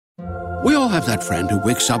We all have that friend who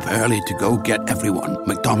wakes up early to go get everyone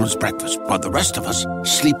McDonald's breakfast while the rest of us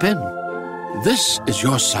sleep in. This is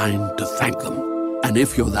your sign to thank them. And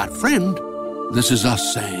if you're that friend, this is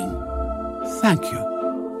us saying thank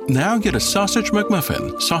you. Now get a sausage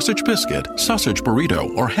McMuffin, sausage biscuit, sausage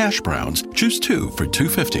burrito, or hash browns. Choose 2 for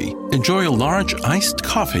 $2.50. Enjoy a large iced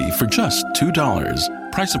coffee for just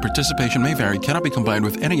 $2. Price and participation may vary. Cannot be combined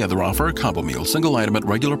with any other offer or combo meal. Single item at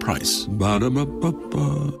regular price.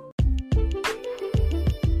 Ba-da-ba-ba-ba.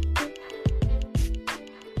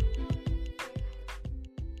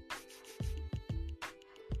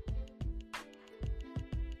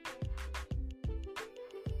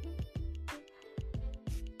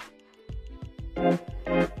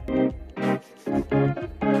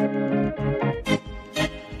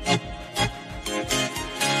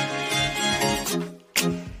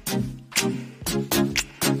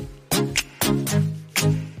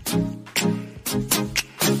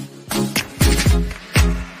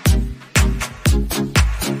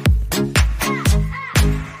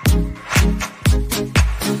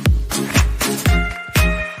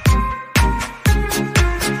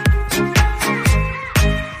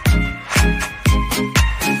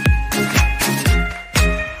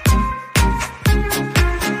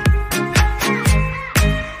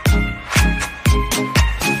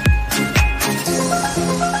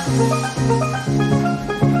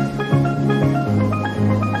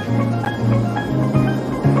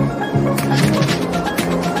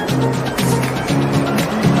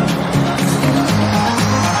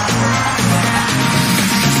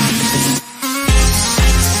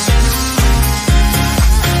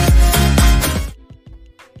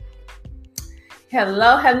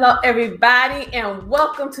 Hello, everybody, and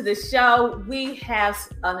welcome to the show. We have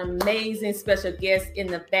an amazing special guest in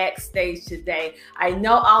the backstage today. I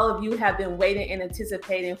know all of you have been waiting and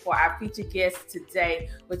anticipating for our featured guest today,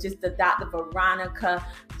 which is the Dr. Veronica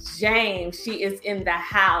James. She is in the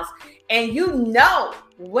house, and you know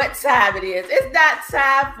what time it is. It's not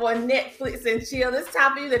time for Netflix and chill. It's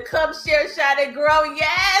time for you to come share, shine, and grow.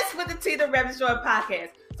 Yes, with the Tina Ramsey Show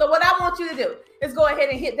podcast. So what I want you to do is go ahead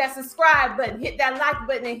and hit that subscribe button, hit that like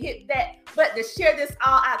button, and hit that button to share this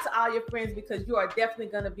all out to all your friends, because you are definitely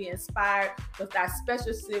going to be inspired with our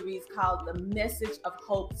special series called the Message of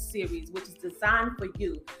Hope series, which is designed for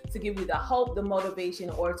you to give you the hope, the motivation,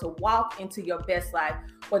 or to walk into your best life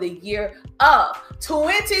for the year of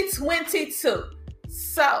 2022.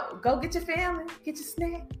 So go get your family, get your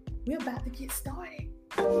snack. We're about to get started.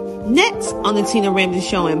 Next on the Tina Ramsey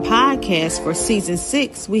Show and podcast for season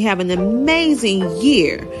 6, we have an amazing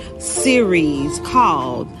year series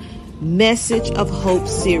called Message of Hope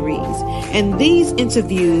series. And these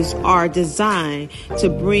interviews are designed to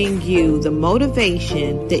bring you the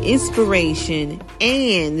motivation, the inspiration,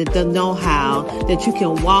 and the know-how that you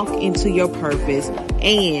can walk into your purpose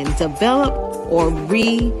and develop or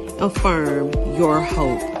reaffirm your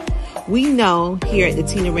hope. We know here at the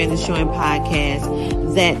Tina Ramsey Show and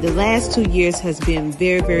podcast that the last 2 years has been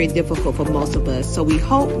very, very difficult for most of us. So we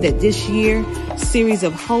hope that this year, series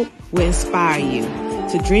of hope will inspire you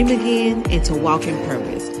to dream again and to walk in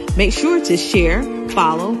purpose. Make sure to share,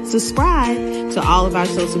 follow, subscribe to all of our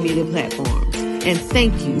social media platforms. And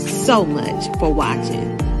thank you so much for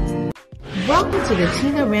watching. Welcome to the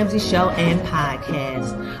Tina Ramsey Show and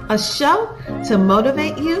podcast, a show to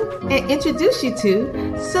motivate you and introduce you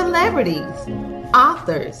to celebrities,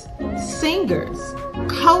 authors, singers,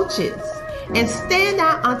 coaches, and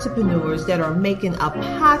standout entrepreneurs that are making a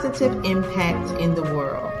positive impact in the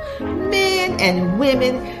world. Men and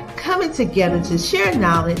women coming together to share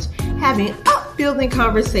knowledge, having upbuilding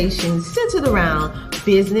conversations centered around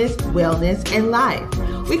business, wellness, and life.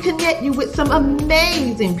 We connect you with some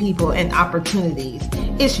amazing people and opportunities.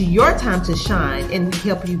 It's your time to shine, and we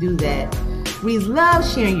help you do that. We love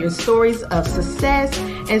sharing your stories of success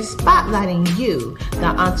and spotlighting you, the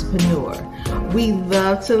entrepreneur. We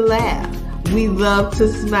love to laugh. We love to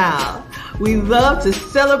smile. We love to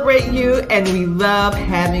celebrate you, and we love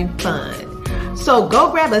having fun. So go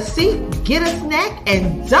grab a seat, get a snack,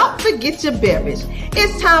 and don't forget your beverage.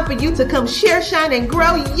 It's time for you to come share, shine, and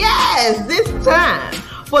grow. Yes, this time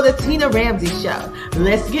for the Tina Ramsey Show.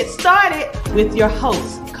 Let's get started with your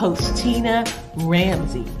host, Coach Tina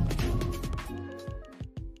Ramsey.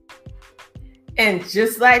 And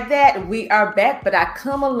just like that, we are back, but I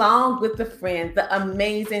come along with a friend, the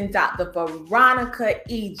amazing Dr. Veronica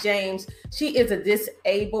E. James. She is a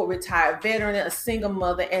disabled retired veteran, a single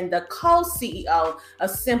mother, and the co-CEO of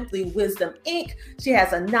Simply Wisdom, Inc. She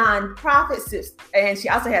has a nonprofit, and she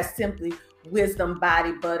also has Simply wisdom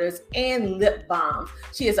body butters and lip balms.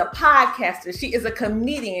 She is a podcaster. She is a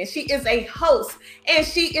comedian. She is a host, and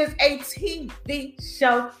she is a TV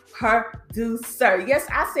show producer. Yes,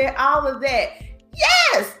 I said all of that.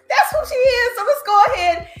 Yes, that's who she is. So let's go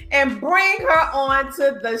ahead and bring her on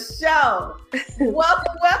to the show.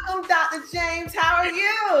 Welcome, Dr. James. How are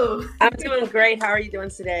you? I'm doing great. How are you doing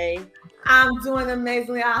today? I'm doing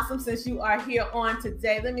amazingly awesome since you are here on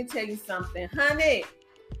today. Let me tell you something, honey.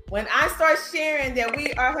 When I start sharing that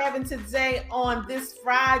we are having today on this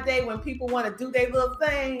Friday when people want to do their little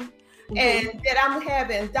thing, and that I'm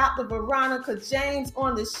having Dr. Veronica James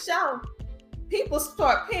on the show, people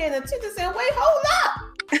start paying attention saying, wait, hold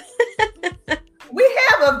up. We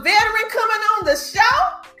have a veteran coming on the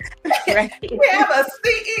show. Right. We have a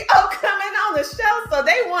CEO coming on the show, so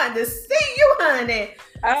they wanted to see you, honey.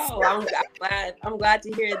 Oh, I'm glad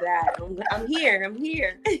to hear that. I'm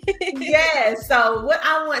here. Yeah. So what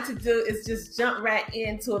I want to do is just jump right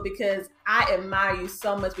into it because I admire you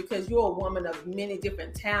so much because you're a woman of many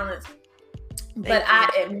different talents. But I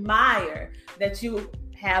admire that you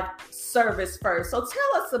have service first. So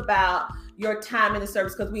tell us about your time in the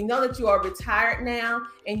service because we know that you are retired now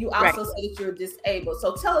and you also said that you're disabled.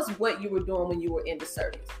 So tell us what you were doing when you were in the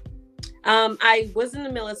service. I was in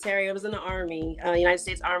the military. I was in the Army, United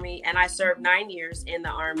States Army, and I served 9 years in the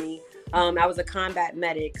Army. I was a combat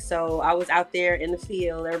medic. So I was out there in the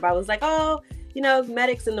field. Everybody was like, oh,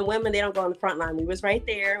 medics and the women, they don't go on the front line. We was right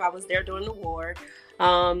there. I was there during the war.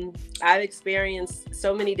 I've experienced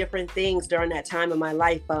so many different things during that time of my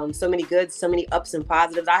life. So many goods, so many ups and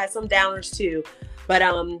positives. I had some downers too. But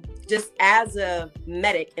just as a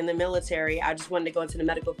medic in the military, I just wanted to go into the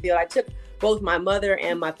medical field. I took both my mother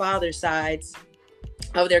and my father's sides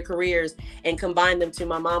of their careers and combined them to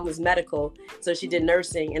my mom was medical. So she did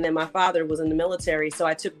nursing. And then my father was in the military. So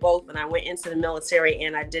I took both and I went into the military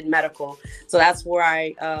and I did medical. So that's where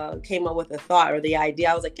I came up with the thought or the idea.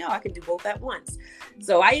 I was like, I could do both at once.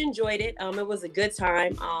 So I enjoyed it. It was a good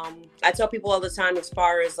time. I tell people all the time as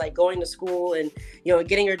far as like going to school and,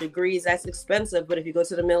 getting your degrees, that's expensive. But if you go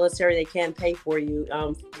to the military, they can pay for you,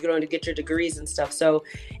 to get your degrees and stuff. So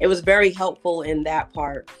it was very helpful in that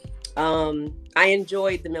part. I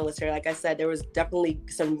enjoyed the military. Like I said, there was definitely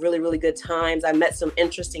some really, really good times. I met some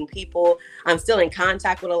interesting people. I'm still in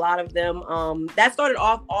contact with a lot of them. That started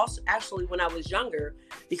off also actually when I was younger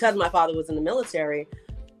because my father was in the military.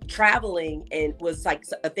 Traveling and was like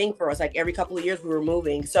a thing for us. Like every couple of years we were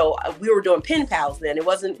moving. So we were doing pen pals then. It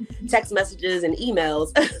wasn't text messages and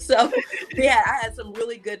emails. So yeah, I had some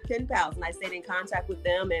really good pen pals and I stayed in contact with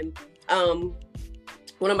them. And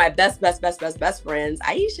one of my best friends,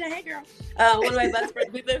 Aisha, hey girl. One of my best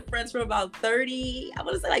friends, we've been friends for about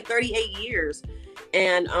 38 years.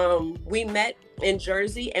 And we met in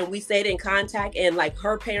Jersey and we stayed in contact and like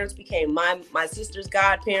her parents became my sister's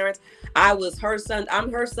godparents. I was her son.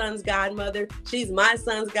 I'm her son's godmother. She's my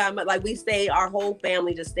son's godmother. Like we stayed, our whole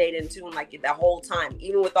family just stayed in tune like the whole time,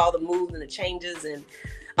 even with all the moves and the changes and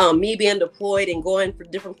me being deployed and going for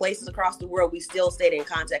different places across the world, we still stayed in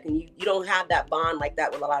contact. And you don't have that bond like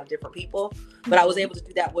that with a lot of different people. But I was able to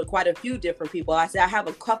do that with quite a few different people. I said, I have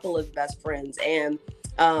a couple of best friends and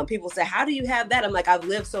people say, how do you have that? I'm like, I've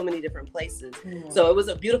lived so many different places. So it was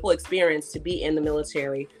a beautiful experience to be in the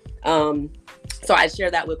military. So I share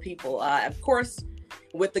that with people. Of course,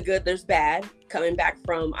 with the good, there's bad. Coming back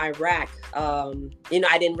from Iraq, I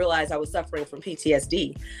didn't realize I was suffering from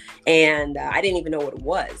PTSD. And I didn't even know what it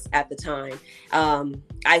was at the time.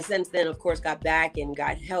 I since then, of course, got back and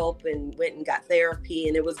got help and went and got therapy.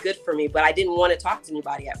 And it was good for me. But I didn't want to talk to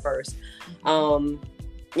anybody at first.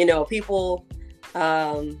 People...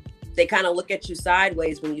 they kind of look at you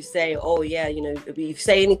sideways when you say, oh yeah, if you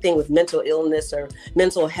say anything with mental illness or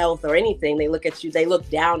mental health or anything, they look at you, they look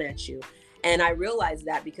down at you. And I realized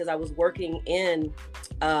that because I was working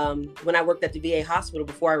when I worked at the VA hospital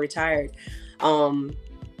before I retired,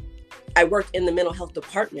 I worked in the mental health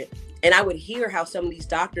department. And I would hear how some of these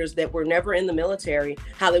doctors that were never in the military,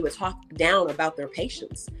 how they would talk down about their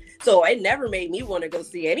patients. So it never made me want to go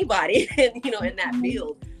see anybody, in that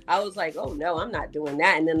field. I was like, oh no, I'm not doing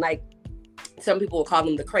that. And then like some people will call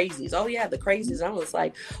them the crazies. Oh yeah, the crazies. I was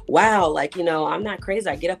like, wow, I'm not crazy.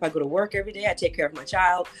 I get up, I go to work every day. I take care of my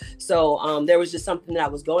child. So there was just something that I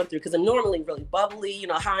was going through because I'm normally really bubbly,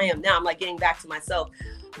 how I am now. I'm like getting back to myself.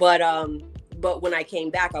 But when I came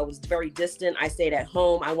back, I was very distant. I stayed at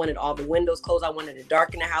home. I wanted all the windows closed. I wanted it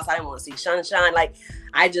dark in the house. I didn't want to see sunshine. Like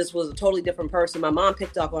I just was a totally different person. My mom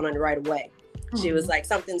picked up on it right away. She was like,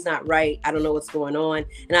 something's not right. I don't know what's going on.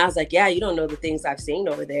 And I was like, yeah, you don't know the things I've seen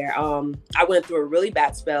over there. I went through a really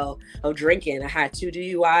bad spell of drinking. I had 2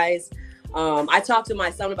 DUIs. I talk to my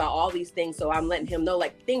son about all these things, so I'm letting him know,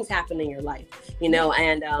 like, things happen in your life, you know,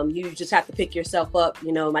 and you just have to pick yourself up.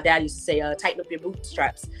 You know, my dad used to say, tighten up your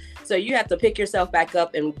bootstraps. So you have to pick yourself back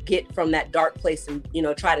up and get from that dark place and, you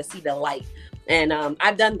know, try to see the light. And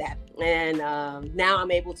I've done that. And now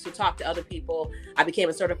I'm able to talk to other people. I became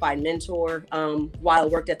a certified mentor while I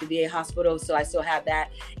worked at the VA hospital. So I still have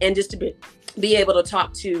that. And just to be able to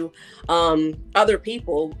talk to other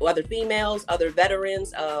people, other females, other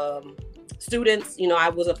veterans, students. You know, I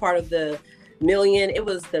was a part of the Million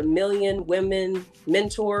Women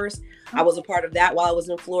Mentors. I was a part of that while I was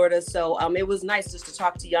in Florida. So it was nice just to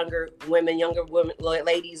talk to younger women,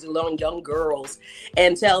 ladies, young girls,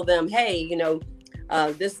 and tell them, hey, you know,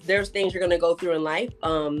 there's things you're going to go through in life.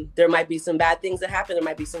 There might be some bad things that happen. There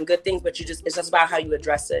might be some good things, but it's just about how you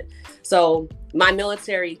address it. So my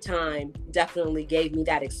military time definitely gave me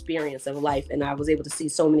that experience of life, and I was able to see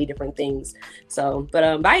so many different things. So, but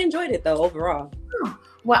I enjoyed it though, overall.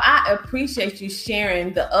 Well, I appreciate you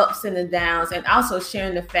sharing the ups and the downs, and also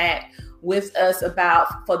sharing the fact with us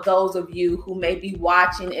about, for those of you who may be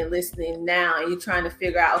watching and listening now, and you're trying to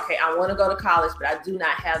figure out, okay, I want to go to college, but I do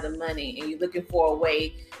not have the money, and you're looking for a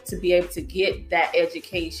way to be able to get that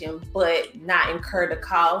education, but not incur the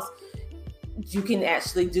cost. You can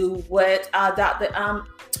actually do what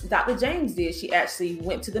Dr. James did. She actually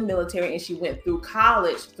went to the military, and she went through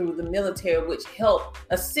college through the military, which helped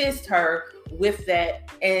assist her with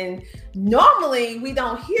that. And normally we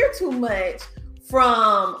don't hear too much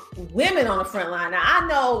from women on the front line. Now, I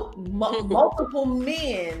know multiple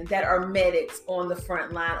men that are medics on the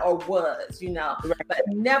front line, or was, you know, but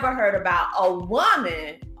I've never heard about a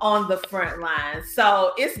woman on the front line.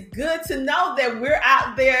 So it's good to know that we're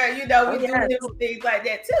out there, you know, we're doing little things like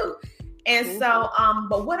that too. And so,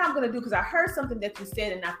 but what I'm going to do, because I heard something that you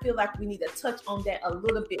said, and I feel like we need to touch on that a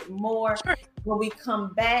little bit more when we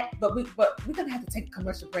come back. But we're going to have to take a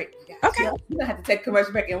commercial break, you guys. Okay. We're going to have to take a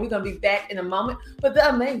commercial break, and we're going to be back in a moment. But the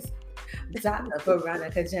amazing Dr.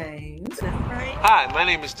 Veronica James. Hi, my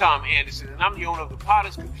name is Tom Anderson, and I'm the owner of the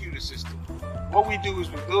Potters Computer System. What we do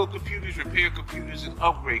is we build computers, repair computers, and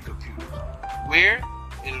upgrade computers. Where?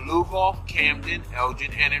 In Lugoff, Camden,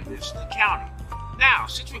 Elgin, and in Richland County. Now,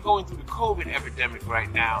 since we're going through the COVID epidemic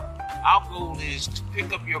right now, our goal is to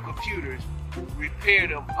pick up your computers, repair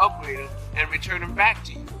them, upgrade them, and return them back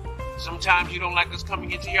to you. Sometimes you don't like us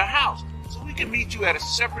coming into your house, so we can meet you at a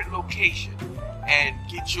separate location and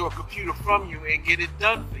get your computer from you and get it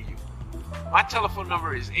done for you. My telephone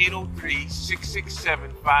number is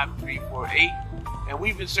 803-667-5348, and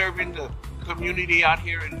we've been serving the community out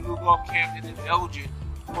here in Lugoff, Camden, and Elgin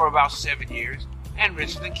for about 7 years. And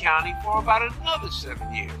Richland County for about another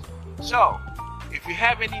 7 years. So, if you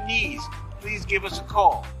have any needs, please give us a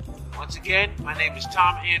call. Once again, my name is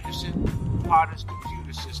Tom Anderson, Potters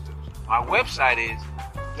Computer Systems. My website is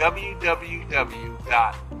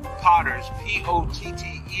www.potters,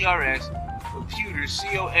 P-O-T-T-E-R-S, computers,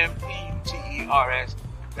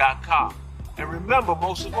 computers.com. And remember,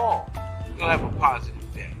 most of all, you'll have a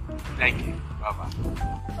positive day. Thank you. Bye-bye.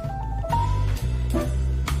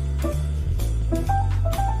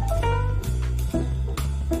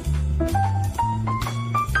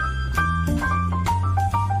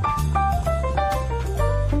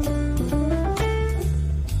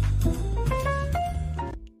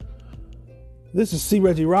 This is C.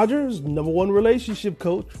 Reggie Rogers, #1 relationship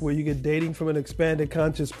coach, where you get dating from an expanded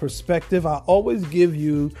conscious perspective. I always give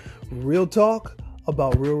you real talk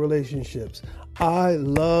about real relationships. I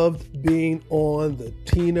loved being on the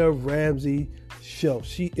Tina Ramsey show.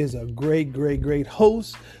 She is a great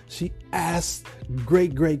host. She asks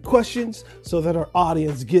great questions so that our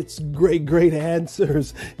audience gets great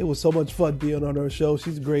answers. It was so much fun being on her show.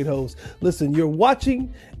 She's a great host. Listen, you're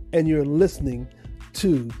watching and you're listening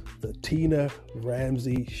to the Tina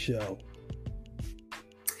Ramsey Show.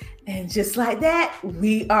 And just like that,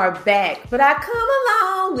 we are back. But I come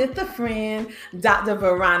along with a friend, Dr.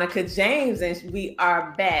 Veronica James, and we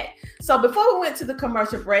are back. So before we went to the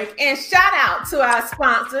commercial break, and shout out to our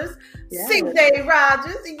sponsors, CJ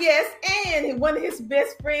Rogers, yes, and one of his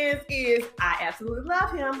best friends is, I absolutely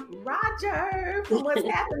love him, Roger, from What's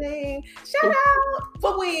Happening. Shout out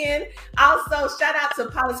for Win. Also, shout out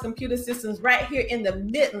to Potters Computer Systems right here in the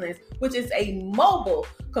Midlands, which is a mobile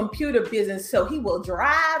computer business. So he will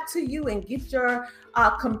drive to you and get your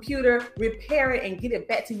computer, repair it, and get it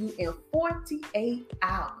back to you in 48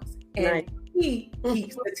 hours. And he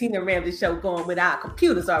keeps the Tina Ramsey Show going with our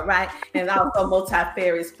computers, all right? And also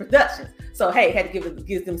Multifarious Productions. So, hey, had to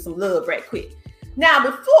give them some love right quick. Now,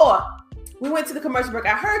 before we went to the commercial break,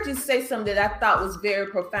 I heard you say something that I thought was very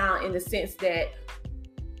profound, in the sense that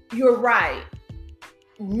you're right.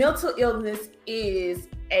 mental illness is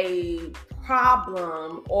a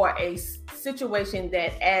problem or a situation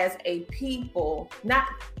that as a people, not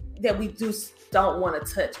that we just don't want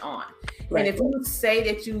to touch on. Right. And if you say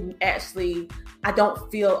that you actually, I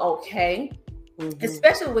don't feel okay,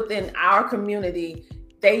 especially within our community,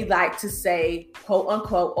 they like to say, quote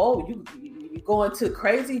unquote, oh, you're going too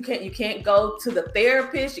crazy. You can't go to the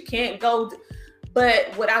therapist. You can't go.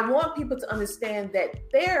 But what I want people to understand that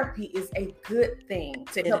therapy is a good thing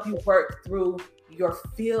to help you work through your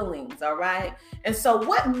feelings. All right. And so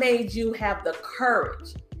what made you have the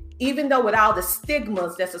courage, even though with all the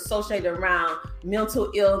stigmas that's associated around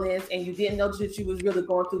mental illness and you didn't know that you was really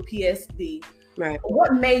going through PSD, right?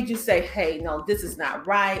 What made you say, hey, no, this is not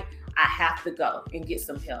right. I have to go and get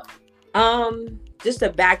some help? Just to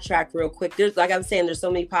backtrack real quick, there's, like I was saying, there's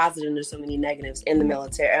so many positives and there's so many negatives in the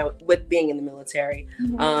military, with being in the military.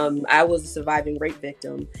 I was a surviving rape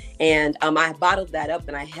victim, and I bottled that up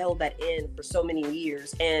and I held that in for so many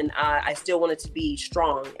years, and I still wanted to be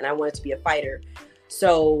strong and I wanted to be a fighter.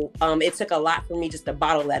 So it took a lot for me just to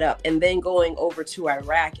bottle that up. And then going over to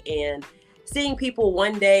Iraq and seeing people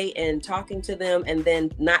one day and talking to them and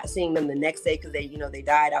then not seeing them the next day because they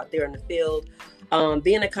died out there in the field.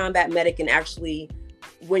 Being a combat medic and actually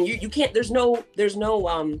when you can't, there's no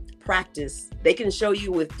practice. They can show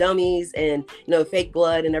you with dummies and, fake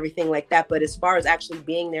blood and everything like that. But as far as actually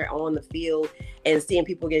being there on the field and seeing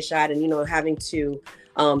people get shot and, having to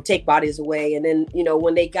take bodies away. And then,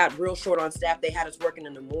 when they got real short on staff, they had us working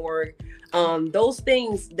in the morgue. Those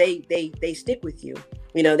things, they stick with you,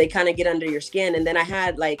 they kind of get under your skin. And then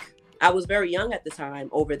I was very young at the time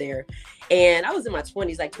over there and I was in my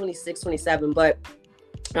 20s, like 26, 27, but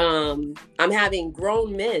I'm having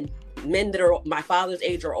grown men that are my father's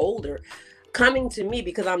age or older coming to me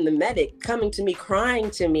because I'm the medic, coming to me, crying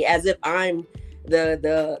to me as if I'm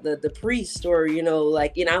the priest or,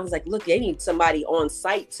 I was like, look, they need somebody on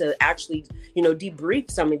site to actually, debrief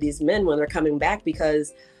some of these men when they're coming back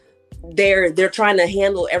because they're trying to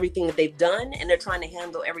handle everything that they've done and they're trying to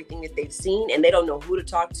handle everything that they've seen and they don't know who to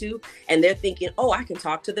talk to. And they're thinking, oh, I can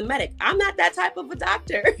talk to the medic. I'm not that type of a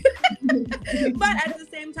doctor. But at the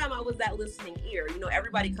same time, I was that listening ear.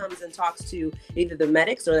 Everybody comes and talks to either the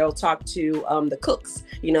medics or they'll talk to the cooks.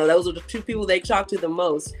 Those are the two people they talk to the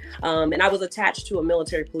most. And I was attached to a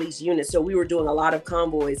military police unit. So we were doing a lot of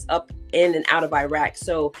convoys up in and out of Iraq.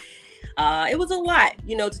 So it was a lot,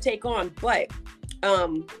 to take on. But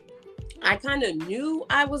I kind of knew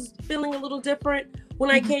I was feeling a little different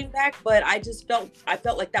when I came back, but I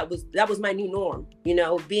felt like that was my new norm.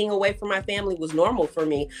 Being away from my family was normal for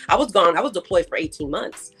me. I was deployed for 18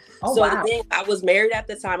 months. Oh, so wow. I was married at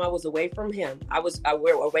the time. I was away from him. I was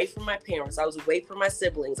away from my parents. I was away from my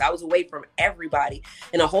siblings. I was away from everybody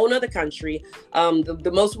in a whole nother country.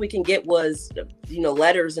 The most we can get was,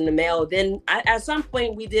 letters in the mail. Then at some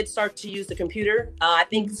point we did start to use the computer. I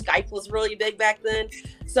think Skype was really big back then.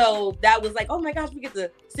 So that was like, oh my gosh, we get to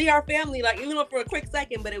see our family, like, even for a quick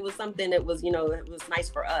second, but it was something that was, it was nice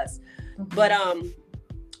for us.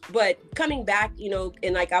 But coming back,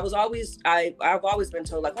 and like I've always been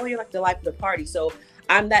told like, oh, you're like the life of the party. So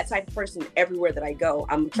I'm that type of person everywhere that I go.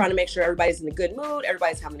 I'm trying to make sure everybody's in a good mood.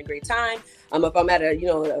 Everybody's having a great time. If I'm at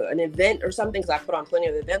an event or something, because I put on plenty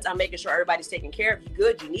of events, I'm making sure everybody's taken care of. You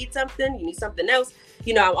good? You need something? You need something else?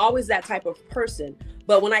 I'm always that type of person.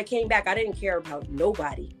 But when I came back, I didn't care about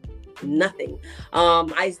nobody. Nothing.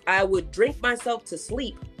 I would drink myself to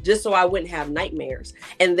sleep just so I wouldn't have nightmares.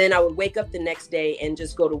 And then I would wake up the next day and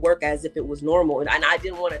just go to work as if it was normal. And I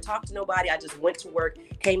didn't want to talk to nobody. I just went to work,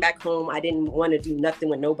 came back home. I didn't want to do nothing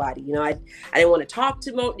with nobody. I didn't want to talk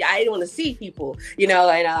to I didn't want to see people, and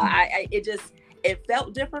it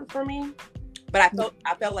felt different for me, but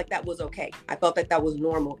I felt like that was okay. I felt like that was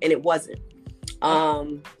normal, and it wasn't.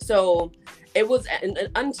 So it was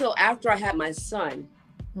until after I had my son.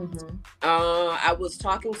 I was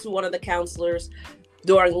talking to one of the counselors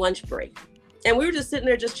during lunch break, and we were just sitting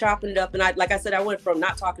there just chopping it up. And like I said, I went from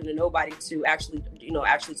not talking to nobody to actually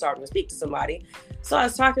starting to speak to somebody. So I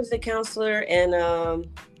was talking to the counselor, and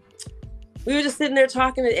we were just sitting there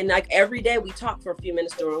talking, and like every day we talked for a few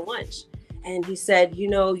minutes during lunch. And he said,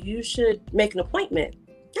 you should make an appointment.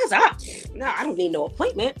 I said, no, I don't need no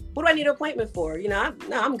appointment. What do I need an appointment for?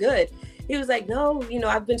 I'm good. He was like, no,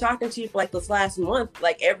 I've been talking to you for like this last month,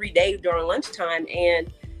 like every day during lunchtime.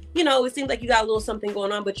 And, it seems like you got a little something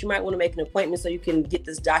going on, but you might want to make an appointment so you can get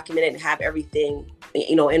this documented and have everything,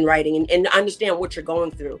 in writing and understand what you're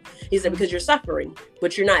going through. He said, because you're suffering,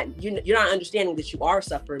 but you're not understanding that you are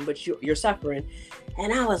suffering, but you're suffering.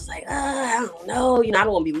 And I was like, I don't know. I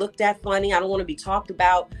don't want to be looked at funny. I don't want to be talked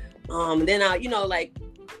about. And then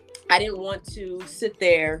I didn't want to sit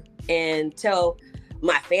there and tell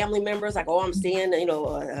my family members like, oh, I'm seeing,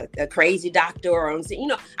 a crazy doctor, or I'm seeing,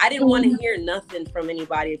 I didn't want to hear nothing from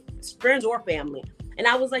anybody, friends or family. And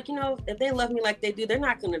I was like, if they love me like they do, they're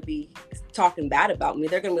not going to be talking bad about me.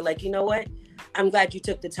 They're going to be like, you know what? I'm glad you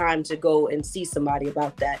took the time to go and see somebody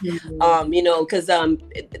about that. Because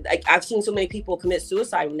I've seen so many people commit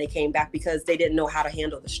suicide when they came back because they didn't know how to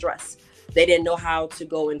handle the stress. They didn't know how to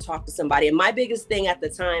go and talk to somebody. And my biggest thing at the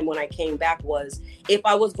time when I came back was, if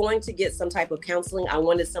I was going to get some type of counseling, I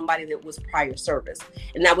wanted somebody that was prior service.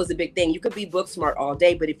 And that was a big thing. You could be book smart all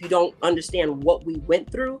day, but if you don't understand what we went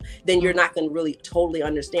through, then you're not going to really totally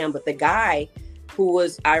understand. But the guy who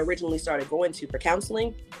I originally started going to for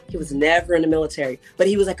counseling, he was never in the military, but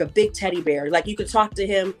he was like a big teddy bear. Like you could talk to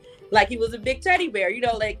him like he was a big teddy bear,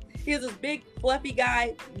 like he was this big fluffy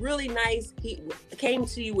guy, really nice. He came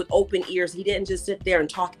to you with open ears. He didn't just sit there and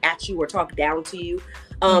talk at you or talk down to you.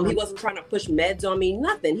 He wasn't trying to push meds on me,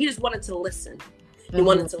 nothing. He just wanted to listen. He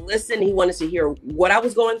wanted to listen. He wanted to hear what I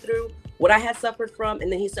was going through, what I had suffered from.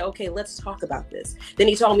 And then he said, okay, let's talk about this. Then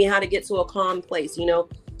he told me how to get to a calm place.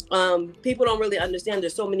 People don't really understand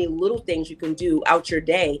there's so many little things you can do out your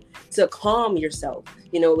day to calm yourself.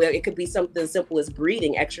 It could be something simple as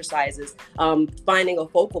breathing exercises, finding a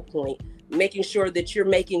focal point, making sure that you're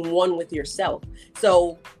making one with yourself.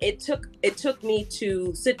 So it took me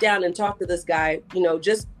to sit down and talk to this guy,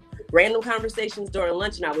 just random conversations during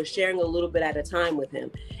lunch. And I was sharing a little bit at a time with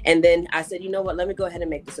him. And then I said, you know what, let me go ahead and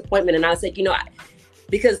make this appointment. And I said,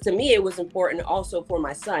 because to me, it was important also for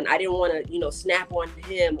my son. I didn't want to, snap on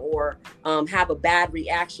him or have a bad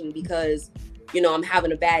reaction because, I'm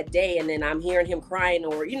having a bad day and then I'm hearing him crying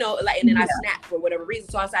or, and then I snap for whatever reason.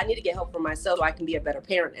 So I said, I need to get help for myself so I can be a better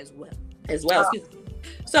parent as well. Excuse me.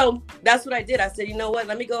 So that's what I did. I said, you know what,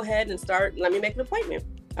 let me go ahead and let me make an appointment.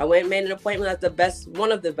 I went and made an appointment. That's one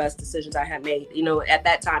of the best decisions I had made, at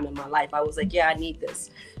that time in my life. I was like, yeah, I need this.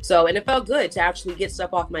 So, and it felt good to actually get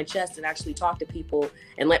stuff off my chest and actually talk to people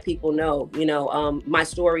and let people know, my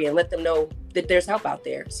story and let them know that there's help out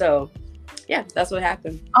there. So yeah, that's what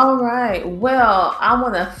happened. All right. Well, I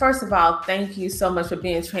want to, first of all, thank you so much for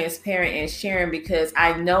being transparent and sharing, because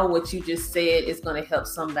I know what you just said is going to help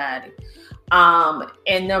somebody.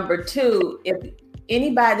 And number two, if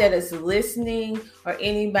anybody that is listening or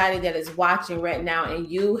anybody that is watching right now and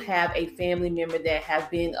you have a family member that have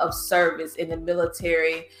been of service in the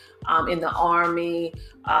military, in the Army,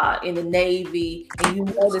 in the Navy, and you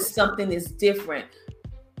notice something is different,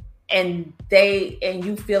 and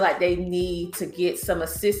you feel like they need to get some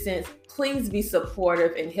assistance, please be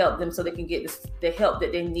supportive and help them so they can get the help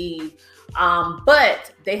that they need.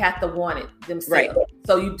 But they have to want it themselves. Right.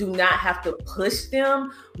 So you do not have to push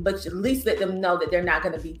them, but at least let them know that they're not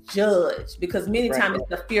going to be judged, because many times it's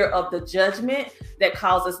the fear of the judgment that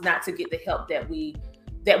causes us not to get the help that we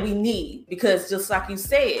need, because just like you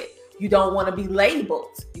said, you don't want to be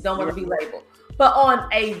labeled. But on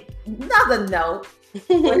another note,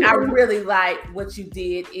 what I really like what you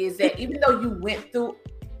did is that even though you went through...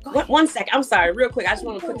 One sec. I'm sorry. Real quick. I just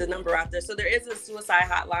want to put the number out there. So there is a suicide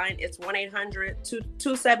hotline. It's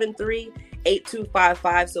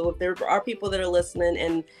 1-800-273-8255. So if there are people that are listening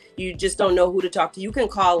and you just don't know who to talk to, you can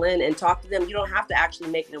call in and talk to them. You don't have to actually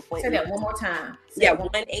make an appointment. Say that one more time.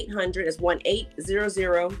 1-800 is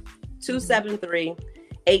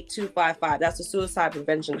 1-800-273-8255. That's a suicide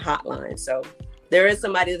prevention hotline. So there is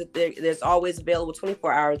somebody that's always available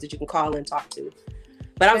 24 hours that you can call and talk to.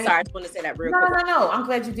 But I'm sorry, I just want to say that real quick. No. I'm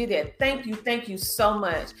glad you did that. Thank you so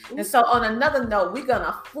much. And so on another note, we're going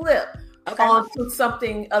to flip onto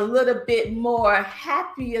something a little bit more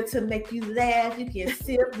happier to make you laugh. You can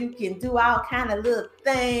sip, you can do all kind of little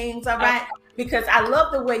things, all right? Because I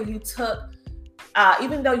love the way you took,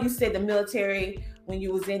 even though you said the military, when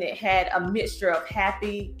you was in it, had a mixture of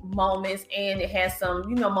happy moments and it had some,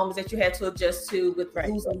 moments that you had to adjust to with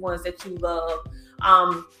losing ones that you love.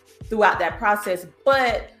 Throughout that process,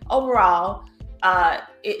 but overall,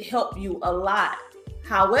 it helped you a lot.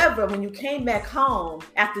 However, when you came back home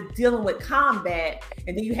after dealing with combat,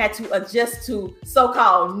 and then you had to adjust to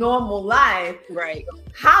so-called normal life, right?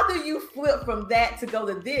 How do you flip from that to go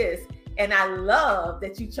to this? And I love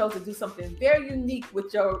that you chose to do something very unique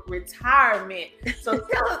with your retirement. So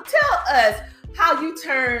tell us how you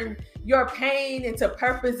turned your pain into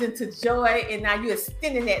purpose, into joy, and now you're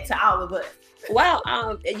extending that to all of us. Well,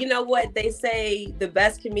 you know what they say, the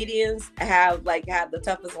best comedians have the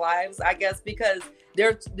toughest lives, I guess, because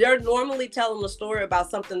they're normally telling a story about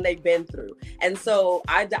something they've been through. And so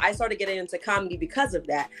I started getting into comedy because of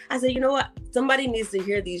that. I said, you know what? Somebody needs to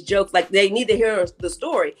hear these jokes. Like, they need to hear the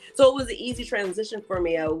story. So it was an easy transition for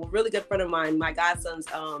me. A really good friend of mine, my godson's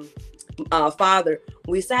father,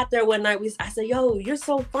 we sat there one night. I said, yo, you're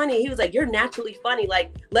so funny. He was like, you're naturally funny.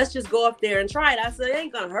 Like, let's just go up there and try it. I said, it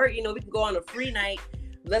ain't gonna hurt. You know, we can go on a free night.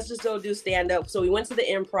 Let's just go do stand up. So we went to the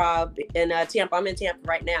Improv in Tampa. I'm in Tampa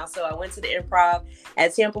right now. So I went to the Improv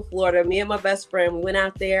at Tampa, Florida. Me and my best friend, we went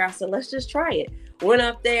out there. I said, let's just try it. Went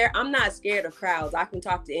up there. I'm not scared of crowds. I can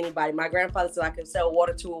talk to anybody. My grandfather said I could sell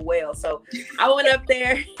water to a whale. So I went up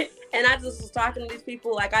there and I just was talking to these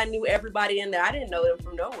people like I knew everybody in there. I didn't know them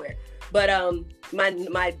from nowhere. But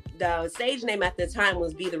my stage name at the time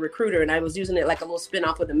was Be the Recruiter, and I was using it like a little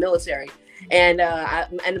spinoff with the military. And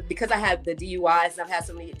because I had the DUIs and I've had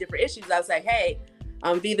so many different issues, I was like, hey,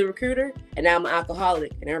 I'm Be the Recruiter, and now I'm an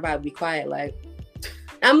alcoholic. And everybody would be quiet. Like,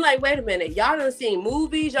 I'm like, wait a minute, y'all done seen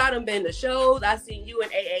movies, y'all done been to shows. I seen you in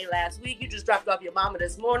AA last week. You just dropped off your mama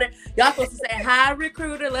this morning. Y'all supposed to say, hi,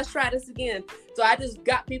 recruiter, let's try this again. So I just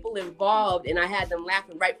got people involved, and I had them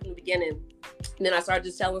laughing right from the beginning. And then I started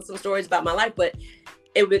just telling some stories about my life, but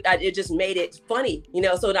it just made it funny, you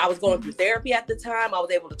know. So I was going through therapy at the time. I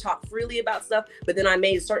was able to talk freely about stuff, but then I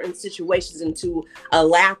made certain situations into a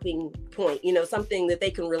laughing point, you know, something that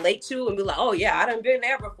they can relate to and be like, oh yeah, I done been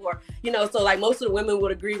there before, you know. So like most of the women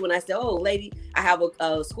would agree when I said, oh lady, I have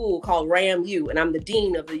a school called RAMU, and I'm the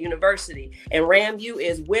dean of the university, and RAMU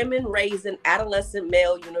is Women Raising Adolescent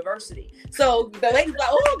Male University. So the lady's like,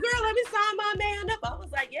 oh girl, let me sign my man up. I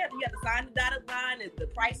was like, yeah, you have to sign the dotted line and the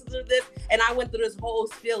prices of this. And I went through this whole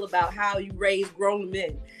spiel about how you raise grown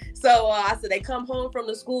men. So I said, they come home from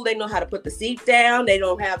the school, they know how to put the seat down, they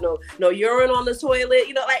don't have no urine on the toilet,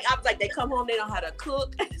 you know. Like I was like, they come home, they know how to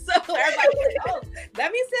cook. So everybody was like, oh,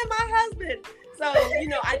 let me send my husband. So, you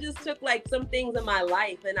know, I just took like some things in my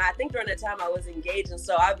life, and I think during the time I was engaged, and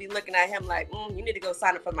so I'd be looking at him like, you need to go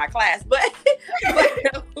sign up for my class. But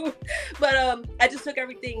I just took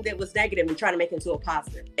everything that was negative and trying to make it into a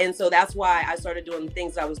positive. And so that's why I started doing the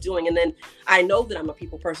things I was doing. And then I know that I'm a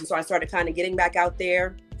people person, so I started kind of getting back out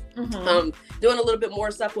there, doing a little bit more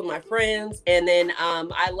stuff with my friends. And then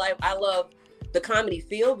I love the comedy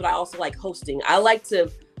field, but I also like hosting. I like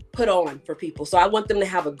to put on for people. So I want them to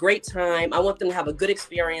have a great time. I want them to have a good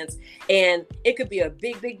experience. And it could be a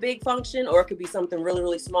big function, or it could be something really,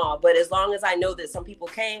 really small. But as long as I know that some people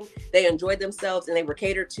came, they enjoyed themselves, and they were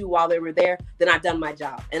catered to while they were there, then I've done my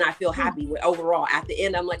job. And I feel happy with overall. At the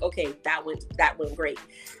end, I'm like, okay, that went great.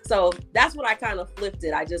 So that's what I kind of flipped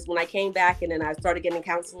it. When I came back, and then I started getting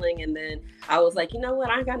counseling, and then I was like, you know what?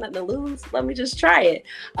 I ain't got nothing to lose. Let me just try it.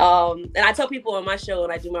 And I tell people on my show,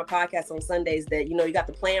 and I do my podcast on Sundays, that, you know, you got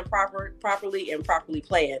to plan properly and properly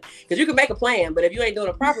plan, because you can make a plan, but if you ain't doing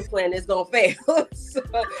a proper plan, it's gonna fail. So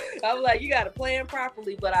I'm like, you got to plan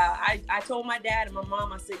properly. But I told my dad and my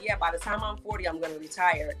mom, I said, yeah, by the time I'm 40, I'm gonna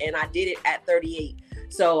retire. And I did it at 38.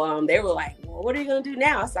 So they were like, well, what are you gonna do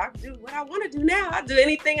now? I said, I can do what I want to do now. I do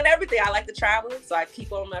anything and everything. I like to travel, so I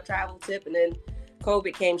keep on my travel tip. And then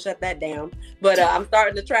COVID came, shut that down. But I'm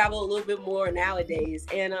starting to travel a little bit more nowadays,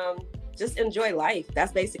 and just enjoy life.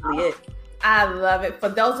 That's basically it. I love it. For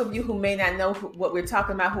those of you who may not know what we're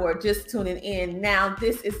talking about, who are just tuning in now,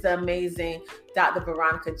 this is the amazing Dr.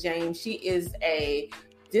 Veronica James. She is a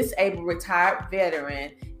disabled retired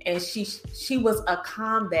veteran, and she was a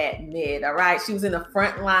combat med, all right? She was in the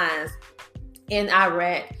front lines in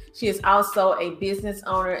Iraq. She is also a business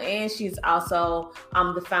owner, and she's also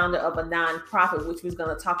the founder of a nonprofit, which we're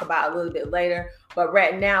going to talk about a little bit later. But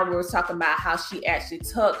right now, we're talking about how she actually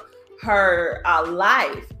took her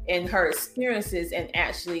life and her experiences and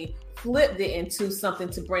actually flipped it into something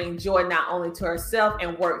to bring joy not only to herself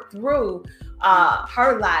and work through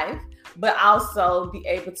her life, but also be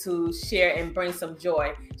able to share and bring some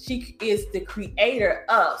joy. She is the creator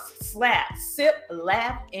of Slap, Sip,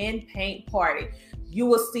 Laugh, and Paint Party. You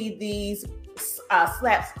will see these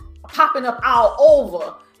slaps popping up all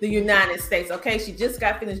over the United States. Okay, she just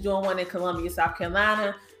got finished doing one in Columbia, South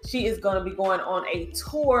Carolina. She is going to be going on a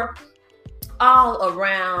tour all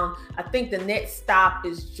around. I think the next stop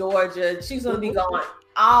is Georgia. She's going to be going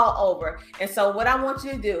all over. And so what I want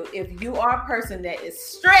you to do, if you are a person that is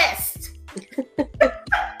stressed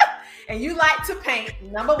and you like to paint,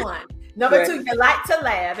 number one. Number two, you like to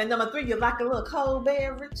laugh. And number three, you like a little cold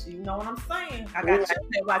beverage. You know what I'm saying? I got you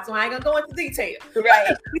there, so I ain't going to go into detail.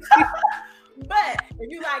 Right. But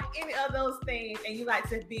if you like any of those things and you like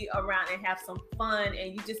to be around and have some fun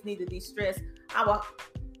and you just need to de-stress, I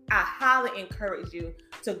highly encourage you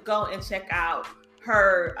to go and check out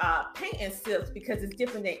her paint and sips because it's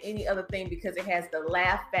different than any other thing because it has the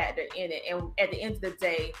laugh factor in it. And at the end of the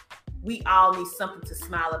day, we all need something to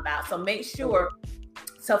smile about. So make sure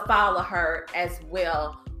to follow her as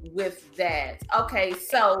well with that. Okay,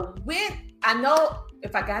 so I know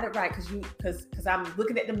if I got it right because I'm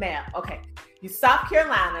looking at the map. Okay, you South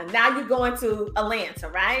Carolina. Now you're going to Atlanta,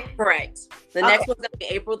 right? Correct. The next one's going to be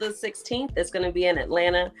April the 16th. It's going to be in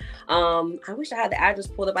Atlanta. I wish I had the address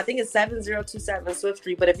pulled up. I think it's 7027 Swift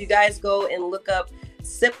Street. But if you guys go and look up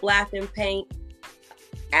Sip, Laugh, and Paint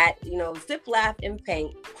at, Sip, Laugh, and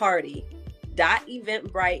Paint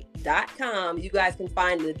party.eventbrite.com, you guys can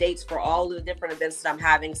find the dates for all of the different events that I'm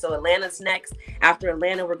having. So Atlanta's next. After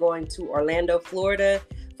Atlanta, we're going to Orlando, Florida.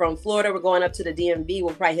 From Florida, we're going up to the DMV.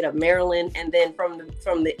 We'll probably hit up Maryland. And then from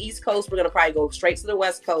the East Coast, we're going to probably go straight to the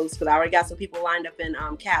West Coast because I already got some people lined up in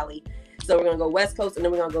Cali. So we're going to go West Coast and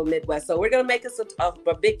then we're going to go Midwest. So we're going to make us a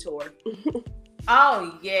big tour.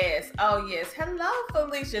 Oh, yes. Hello,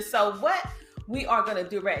 Felicia. So what we are going to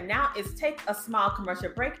do right now is take a small commercial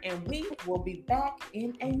break and we will be back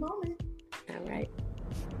in a moment. All right.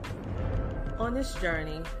 On this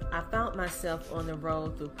journey, I found myself on the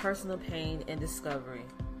road through personal pain and discovery.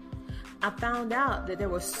 I found out that there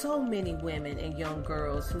were so many women and young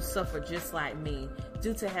girls who suffered just like me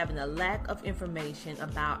due to having a lack of information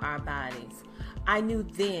about our bodies. I knew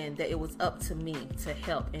then that it was up to me to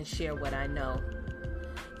help and share what I know.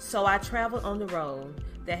 So I traveled on the road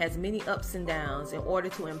that has many ups and downs in order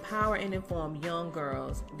to empower and inform young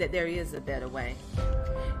girls that there is a better way.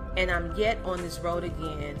 And I'm yet on this road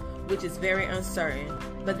again, which is very uncertain,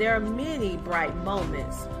 but there are many bright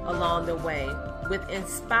moments along the way with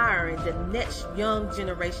inspiring the next young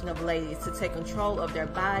generation of ladies to take control of their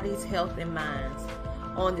bodies, health, and minds.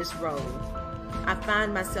 On this road, I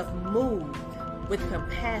find myself moved with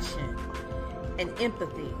compassion and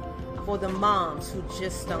empathy for the moms who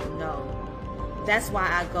just don't know. That's why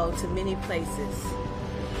I go to many places,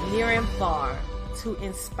 near and far, to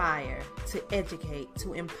inspire, to educate,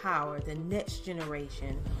 to empower the next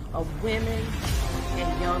generation of women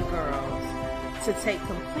and young girls to take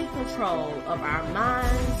complete control of our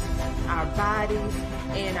minds, our bodies,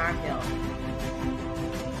 and our health.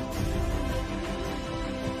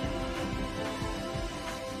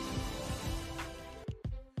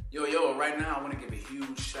 Yo, right now I want to give a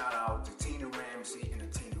huge shout out to Tina Ramsey and the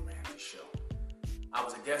Tina Ramsey Show. I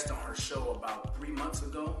was a guest on her show about 3 months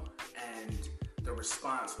ago, and the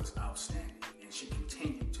response was outstanding. And she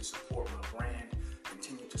continued to support my brand,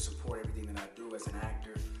 continued to support everything that I do as an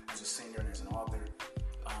actor, as a singer, and as an author.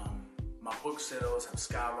 My book sales have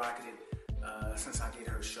skyrocketed since I did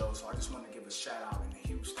her show, so I just want to give a shout out and a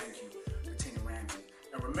huge thank you to Tina Ramsey.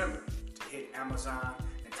 And remember to hit Amazon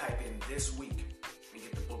and type in "this week" and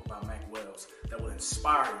get the book by Mac Wells that will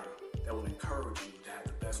inspire you, that will encourage you to have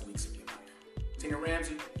the best weeks of your life. Tina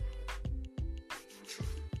Ramsey, the truth.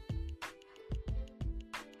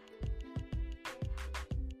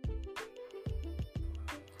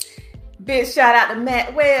 Big shout out to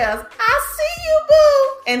Matt Wells. I see you, boo.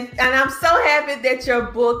 And I'm so happy that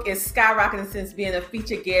your book is skyrocketing since being a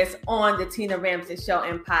featured guest on the Tina Ramsey Show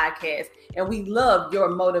and podcast. And we love your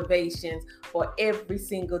motivations for every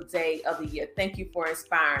single day of the year. Thank you for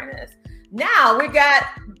inspiring us. Now we got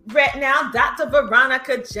right now Dr.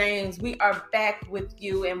 Veronica James. We are back with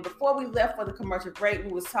you. And before we left for the commercial break,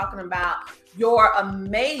 we was talking about your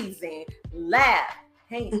amazing Laugh,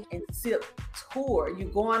 Paint, and Sip tour.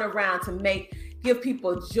 You're going around to give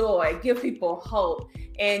people joy, give people hope,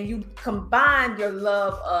 and you combine your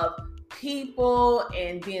love of people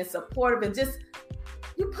and being supportive and just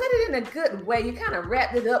you put it in a good way. You kind of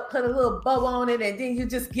wrapped it up, put a little bow on it, and then you're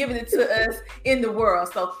just giving it to us in the world.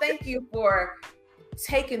 So thank you for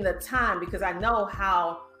taking the time, because I know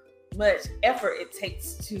how much effort it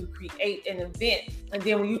takes to create an event. And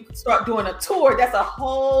then when you start doing a tour, that's a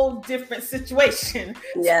whole different situation.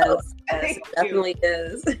 Yes, so, yes, it definitely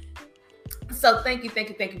is. So thank you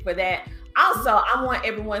for that. Also, I want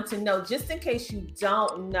everyone to know, just in case you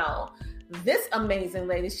don't know, this amazing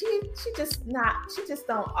lady, she just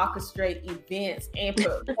don't orchestrate events and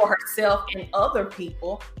for herself and other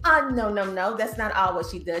people. No, that's not all what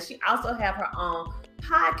she does. She also have her own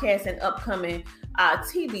podcast and upcoming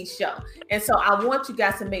TV show. And so I want you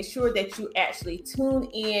guys to make sure that you actually tune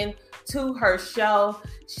in to her show.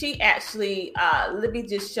 She actually, let me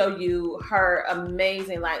just show you her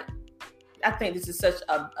amazing, I think this is such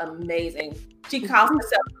amazing. She calls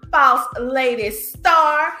herself Boss Lady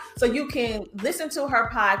Star. So you can listen to her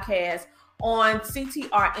podcast on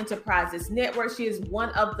CTR Enterprises Network. She is one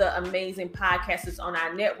of the amazing podcasters on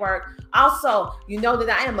our network. Also, you know that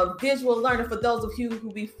I am a visual learner for those of you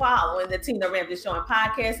who be following the Tina Ramsey Show and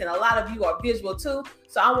podcast, and a lot of you are visual too.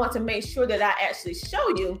 So I want to make sure that I actually show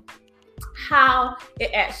you how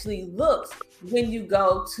it actually looks when you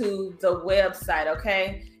go to the website,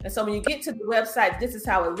 okay? And so when you get to the website, this is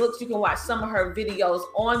how it looks. You can watch some of her videos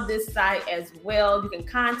on this site as well. You can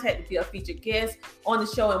contact if you're a featured guest on the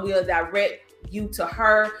show and we'll direct you to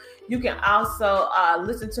her. You can also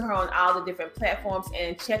listen to her on all the different platforms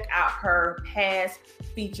and check out her past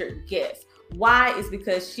featured guests. Why? Is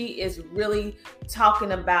because she is really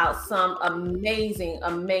talking about some amazing,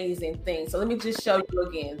 amazing things. So let me just show you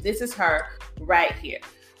again. This is her right here.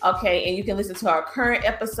 Okay, and you can listen to our current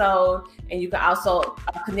episode, and you can also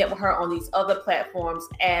connect with her on these other platforms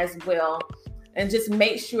as well. And just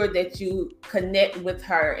make sure that you connect with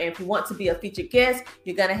her. And if you want to be a featured guest,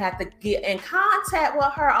 you're going to have to get in contact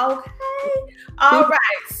with her. Okay. All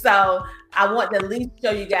right. So I want to at least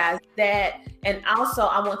show you guys that. And also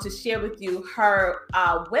I want to share with you her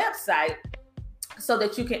website so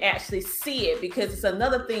that you can actually see it, because it's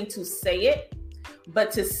another thing to say it,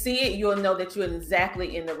 but to see it, you'll know that you're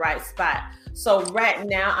exactly in the right spot. So right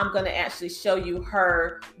now I'm going to actually show you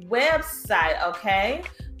her website. Okay.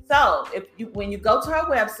 So when you go to her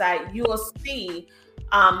website, you will see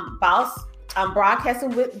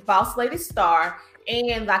broadcasting with Boss Lady Star.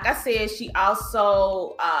 And like I said, she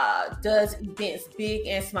also does events big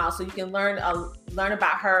and small. So you can learn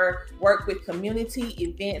about her work with community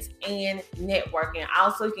events and networking.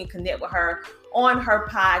 Also, you can connect with her on her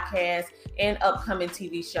podcast and upcoming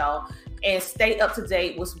TV show and stay up to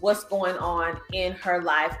date with what's going on in her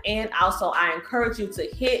life. And also, I encourage you to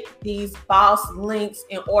hit these boss links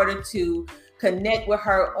in order to connect with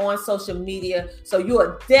her on social media. So you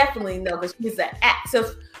will definitely know, because she's an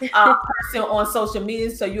active person on social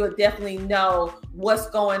media. So you will definitely know what's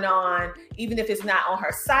going on. Even if it's not on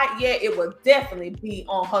her site yet, it will definitely be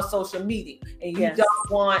on her social media. And you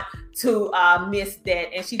don't want to miss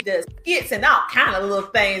that. And she does skits and all kind of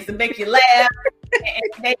little things to make you laugh.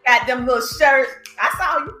 And they got them little shirts. I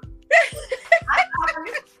saw you.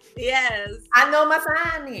 Yes. I know my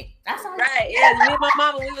assignment. That's all right. Yes, me and my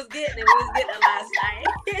mama, we was getting it last night.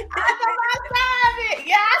 I know my assignment.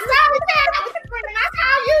 Yeah, I saw you.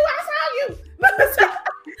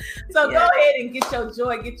 So go ahead and get your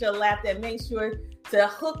joy, get your laughter, and make sure to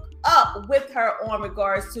hook up with her on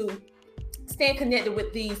regards to staying connected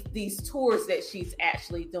with these tours that she's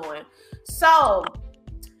actually doing. So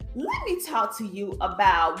let me talk to you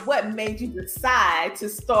about what made you decide to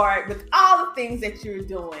start with all the things that you're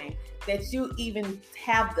doing, that you even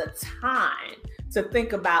have the time to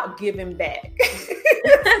think about giving back.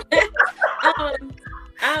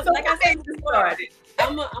 Like I said before,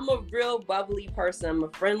 I'm a real bubbly person. I'm a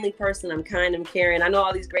friendly person. I'm kind, I'm caring. I know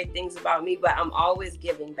all these great things about me, but I'm always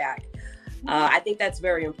giving back. I think that's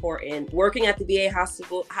very important. Working at the VA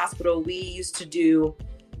hospital, we used to do,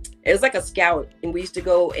 it was like a scout, and we used to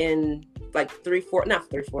go in like 6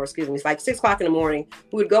 o'clock in the morning.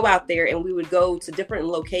 We would go out there and we would go to different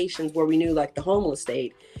locations where we knew, like the homeless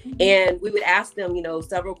stayed. And we would ask them,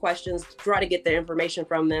 several questions to try to get their information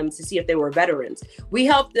from them to see if they were veterans. We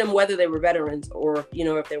helped them whether they were veterans or,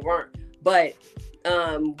 if they weren't. But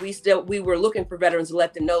we were looking for veterans to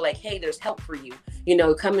let them know, like, hey, there's help for you.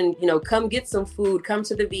 Come get some food, come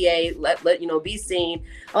to the VA, let be seen.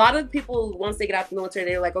 A lot of people, once they get out the military,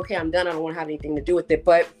 they're like, okay, I'm done. I don't want to have anything to do with it.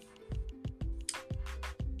 But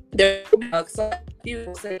some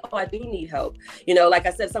people say, oh, I do need help. Like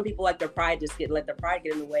I said, some people let their pride get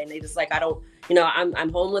in the way, and they just like, I don't,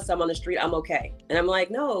 I'm homeless, I'm on the street, I'm okay. And I'm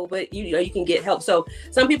like, no, but you can get help. So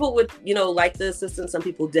some people would, like the assistance, some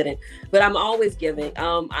people didn't, but I'm always giving.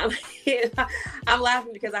 I'm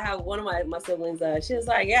laughing because I have one of my siblings, she was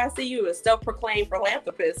like, yeah, I see you, a self-proclaimed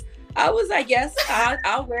philanthropist. I was like, yes,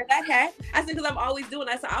 I'll wear that hat. I said, because I'm always doing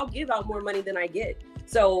that. I said, I'll give out more money than I get.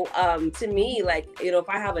 So to me, like, if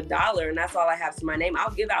I have $1 and that's all I have to my name,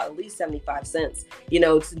 I'll give out at least 75 cents,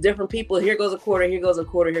 to different people. Here goes a quarter, here goes a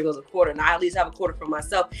quarter, here goes a quarter. And I at least have a quarter for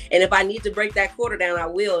myself. And if I need to break that quarter down, I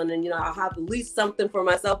will. And then, I'll have at least something for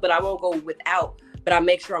myself, but I won't go without. But I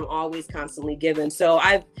make sure I'm always constantly giving. So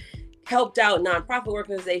I've helped out nonprofit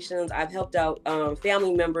organizations. I've helped out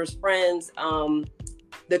family members, friends,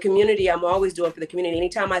 the community. I'm always doing for the community.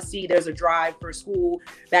 Anytime I see there's a drive for school,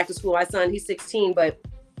 back to school, my son, he's 16, but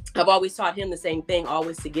I've always taught him the same thing,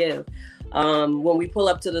 always to give. When we pull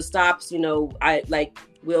up to the stops, I like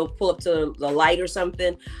we'll pull up to the light or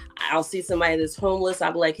something. I'll see somebody that's homeless.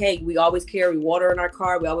 I'll be like, hey, we always carry water in our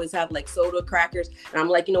car. We always have like soda, crackers. And I'm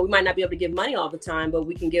like, we might not be able to give money all the time, but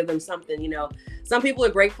we can give them something, Some people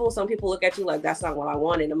are grateful. Some people look at you like, that's not what I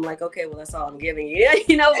wanted. I'm like, okay, well, that's all I'm giving you.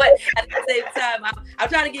 But at the same time, I'm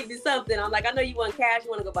trying to give you something. I'm like, I know you want cash.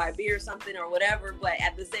 You want to go buy a beer or something or whatever. But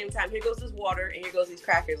at the same time, here goes this water and here goes these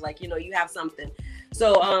crackers. Like, you have something.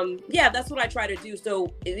 So, that's what I try to do.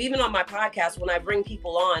 So even on my podcast, when I bring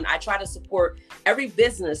people on, I try to support every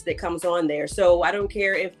business that comes on there. So I don't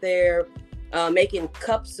care if they're making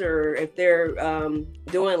cups or if they're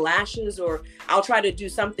doing lashes, or I'll try to do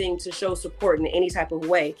something to show support in any type of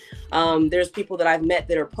way. There's people that I've met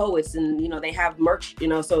that are poets and, they have merch,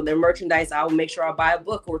 so their merchandise, I'll make sure I'll buy a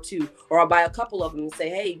book or two, or I'll buy a couple of them and say,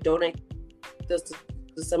 hey, donate this to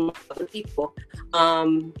some other people. I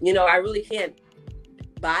really can't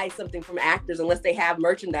buy something from actors unless they have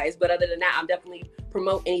merchandise. But other than that, I'm definitely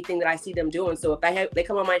promote anything that I see them doing. So if they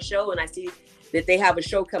come on my show and I see that they have a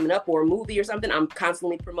show coming up or a movie or something, I'm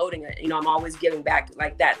constantly promoting it. I'm always giving back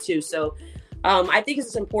like that too. So I think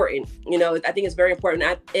it's important. I think it's very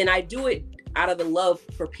important. I do it out of the love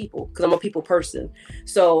for people because I'm a people person.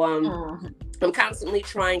 So I'm constantly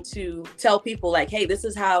trying to tell people like, hey, this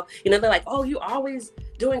is how, they're like, oh, you're always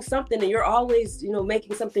doing something and you're always,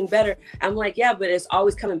 making something better. I'm like, yeah, but it's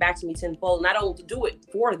always coming back to me tenfold. And I don't do it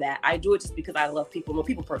for that. I do it just because I love people. I'm a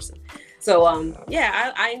people person. So,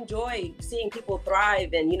 I enjoy seeing people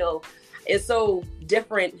thrive. And, it's so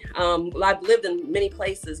different. I've lived in many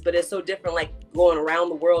places, but it's so different, like going around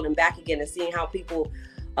the world and back again and seeing how people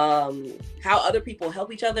how other people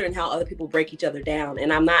help each other and how other people break each other down.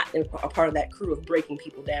 And I'm not a part of that crew of breaking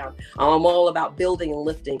people down. I'm all about building and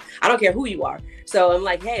lifting. I don't care who you are. So I'm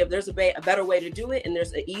like, hey, if there's a better way to do it and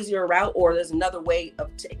there's an easier route, or there's another way of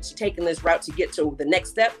taking this route to get to the next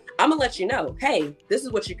step, I'm gonna let you know, hey, this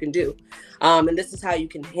is what you can do. And this is how you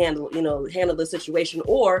can handle the situation.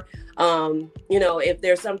 Or, if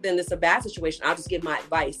there's something that's a bad situation, I'll just give my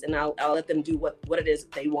advice and I'll let them do what it is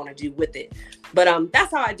that they want to do with it. But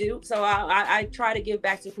that's how I do. So I try to give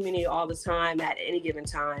back to the community all the time at any given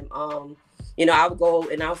time. I would go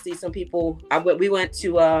and I'll see some people. We went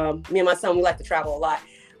to, me and my son, we like to travel a lot.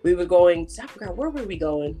 We were going, I forgot, where were we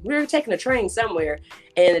going? We were taking a train somewhere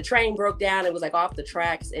and the train broke down. It was like off the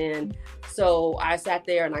tracks. And so I sat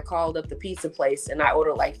there and I called up the pizza place and I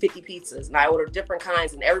ordered like 50 pizzas and I ordered different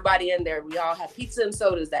kinds, and everybody in there, we all had pizza and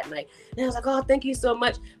sodas that night. And I was like, oh, thank you so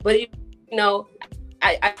much. But,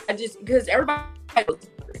 I just, because everybody was,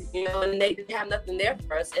 and they didn't have nothing there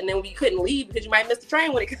for us. And then we couldn't leave because you might miss the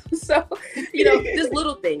train when it comes. So, just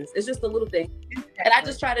little things. It's just the little thing. And I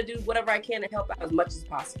just try to do whatever I can to help out as much as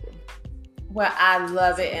possible. Well, I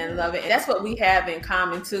love it and love it. And that's what we have in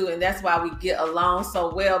common too. And that's why we get along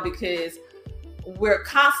so well, because we're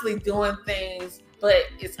constantly doing things, but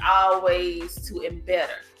it's always to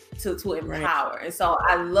embetter, to empower. Right. And so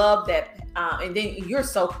I love that. And then you're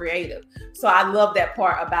so creative. So I love that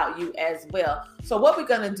part about you as well. So what we're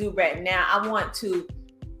going to do right now, I want to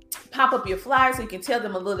pop up your flyer so you can tell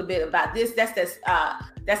them a little bit about this. That's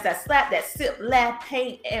that sip, laugh,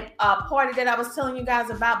 paint, and party that I was telling you guys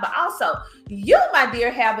about. But also, you, my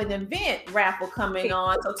dear, have an event raffle coming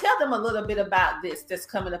on. So tell them a little bit about this that's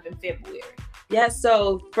coming up in February. Yes,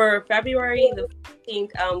 so for February the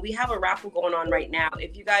 15th, we have a raffle going on right now.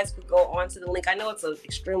 If you guys could go onto the link, I know it's an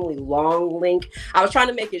extremely long link. I was trying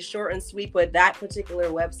to make it short and sweet, but that particular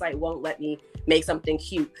website won't let me make something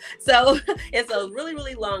cute. So it's a really,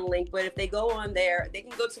 really long link. But if they go on there, they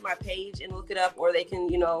can go to my page and look it up, or they can,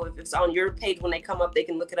 if it's on your page when they come up, they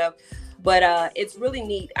can look it up. But it's really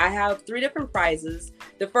neat. I have 3 different prizes.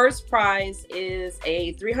 The first prize is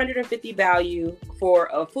a $350 value for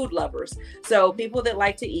food lovers. So people that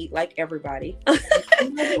like to eat, like everybody,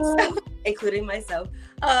 so, including myself.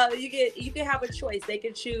 You can have a choice. They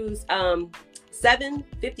can choose 7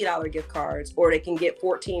 $50 gift cards, or they can get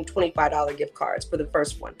 14 $25 gift cards for the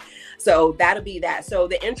first one. So that'll be that. So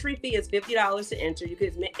the entry fee is $50 to enter. You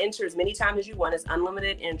can enter as many times as you want. It's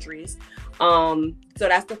unlimited entries. So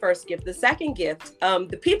that's the first gift. The second gift,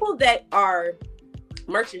 the people that are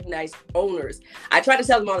merchandise owners, I try to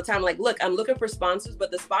tell them all the time, like, look, I'm looking for sponsors,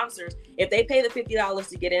 but the sponsors, if they pay the $50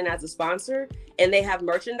 to get in as a sponsor and they have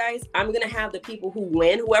merchandise, I'm going to have the people who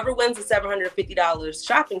win, whoever wins the $750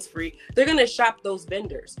 shopping spree, they're going to shop those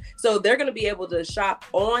vendors. So they're going to be able to shop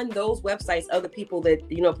on those websites of the people that,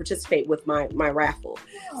 participate with my raffle.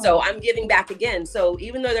 Oh. So I'm giving back again. So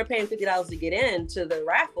even though they're paying $50 to get in to the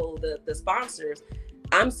raffle, the sponsors,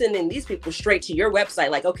 I'm sending these people straight to your website.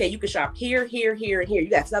 Like, okay, you can shop here, here, here, and here. You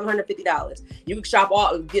got $750. You can shop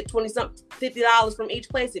get $50 from each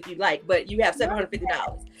place if you like, but you have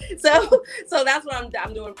 $750. So that's what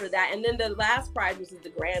I'm doing for that. And then the last prize, which is the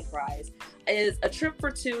grand prize, is a trip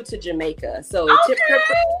for two to Jamaica. So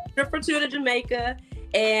trip for two to Jamaica.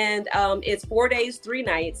 And it's 4 days, 3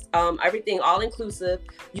 nights, everything all inclusive.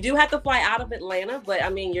 You do have to fly out of Atlanta, but I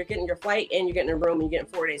mean, you're getting your flight and you're getting a room and you're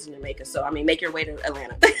getting 4 days in Jamaica. So I mean, make your way to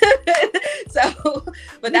Atlanta.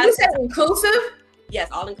 But that's inclusive. Yes,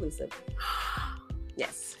 all inclusive.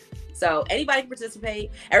 Yes. So anybody can participate.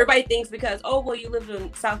 Everybody thinks because, oh, well, you live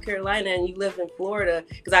in South Carolina and you live in Florida,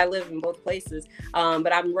 because I live in both places.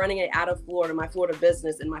 But I'm running it out of Florida, my Florida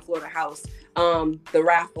business and my Florida house, the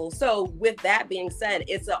raffle. So with that being said,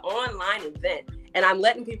 it's an online event. And I'm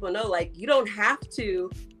letting people know, like, you don't have to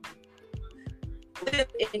live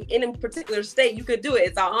in a particular state. You could do it.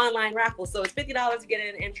 It's an online raffle. So it's $50 to get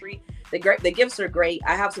an entry. The gifts are great.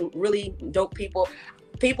 I have some really dope people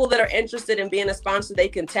that are interested in being a sponsor. They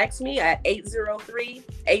can text me at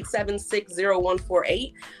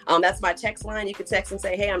 803-876-0148. That's my text line. You can text and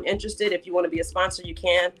say, hey, I'm interested. If you want to be a sponsor, you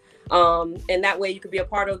can. And that way you could be a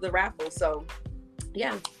part of the raffle. So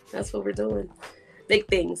yeah, that's what we're doing. Big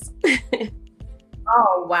things.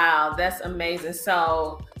 Oh, wow. That's amazing.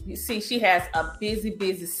 So you see, she has a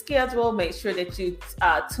busy schedule. Make sure that you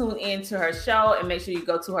tune into her show and make sure you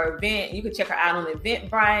go to her event. You can check her out on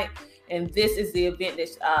Eventbrite. And this is the event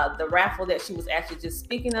that the raffle that she was actually just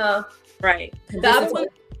speaking of. Right. The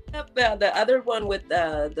other one with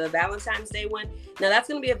the Valentine's Day one. Now that's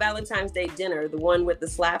going to be a Valentine's Day dinner. The one with the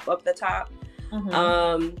slap up the top.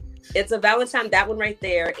 Mm-hmm. It's a that one right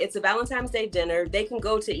there. It's a Valentine's Day dinner. They can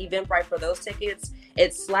go to Eventbrite for those tickets.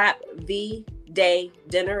 It's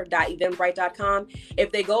slapvdaydinner.eventbrite.com.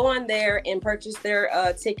 If they go on there and purchase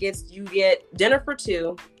their tickets, you get dinner for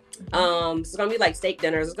two. So it's gonna be like steak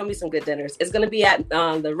dinners. It's gonna be some good dinners. It's gonna be at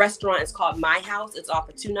the restaurant. It's called My House. It's off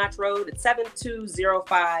of Two Notch Road. It's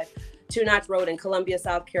 7205 Two Notch Road in Columbia,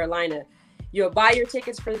 South Carolina. You'll buy your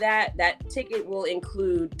tickets for that. That ticket will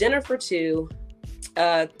include dinner for two,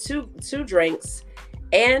 two drinks,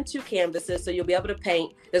 and 2 canvases, so you'll be able to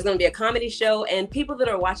paint. There's going to be a comedy show, and people that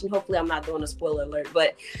are watching, hopefully I'm not doing a spoiler alert,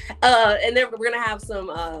 but and then we're going to have some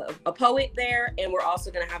a poet there, and we're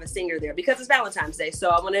also going to have a singer there because it's Valentine's Day. So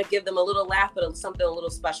I want to give them a little laugh, but something a little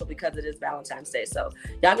special because it is Valentine's Day. So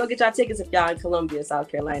y'all go get y'all tickets if y'all in Columbia, South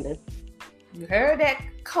Carolina. You heard that,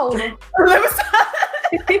 Cola.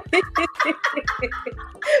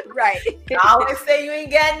 Right. I always say you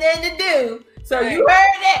ain't got nothing to do. So you heard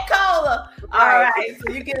that, Cola. All right.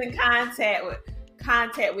 So you get in contact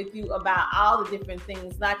with you about all the different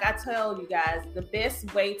things. Like I tell you guys, the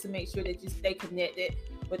best way to make sure that you stay connected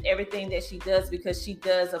with everything that she does, because she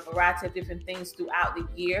does a variety of different things throughout the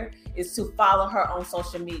year, is to follow her on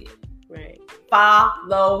social media. Right.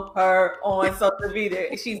 Follow her on social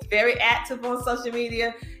media. She's very active on social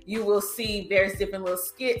media. You will see various different little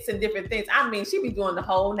skits and different things. I mean, she be doing the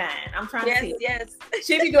whole nine. I'm trying to tell you. Yes.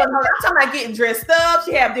 She be doing the whole. I'm talking about getting dressed up.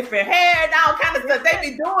 She have different hair and all kind of stuff. They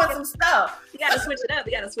be doing some stuff. You gotta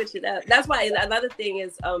switch it up. That's why another thing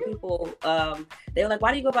is people they were like,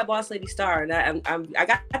 why do you go by Boss Lady Star? And I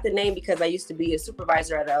got the name because I used to be a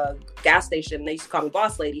supervisor at a gas station. They used to call me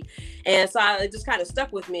Boss Lady, and so it just kind of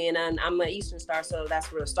stuck with me. And I'm an Eastern Star, so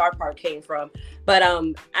that's where the star part came from. But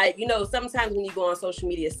sometimes when you go on social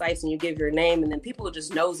media sites and you give your name, and then people are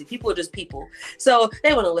just nosy. People are just people, so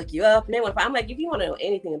they want to look you up and they want to. I'm like, if you want to know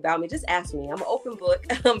anything about me, just ask me. I'm an open book.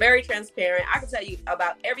 I'm very transparent. I can tell you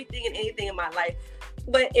about everything and anything in my life.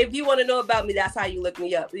 But if you want to know about me, that's how you look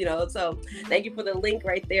me up, So thank you for the link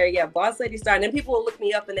right there. Yeah, Boss Lady Star. And then people will look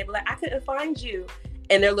me up and they be like, I couldn't find you.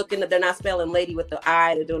 And they're not spelling lady with the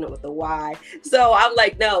I, they're doing it with the Y. So I'm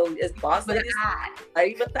like, no, it's Boss Lady Star.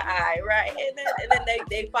 Lady with the I, right? And then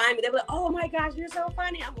they find me. They're like, oh my gosh, you're so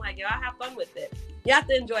funny. I'm like, I have fun with it. You have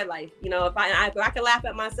to enjoy life. If I can laugh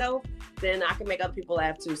at myself, then I can make other people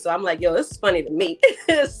laugh too. So I'm like, this is funny to me.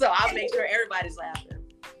 So I'll make sure everybody's laughing.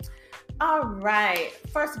 All right.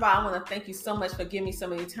 First of all, I want to thank you so much for giving me so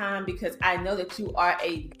many time, because I know that you are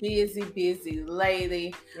a busy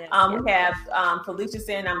lady. Yes, we have Felicia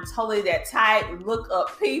saying I'm totally that type. Look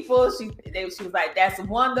up people. She was like, that's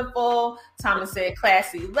wonderful. Thomas said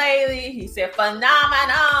classy lady. He said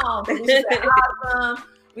phenomenal. Felicia said awesome.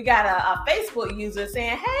 We got a Facebook user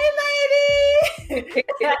saying, hey lady.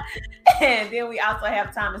 And then we also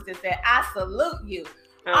have Thomas that said, I salute you.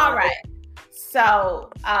 All right.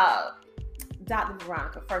 So Dr.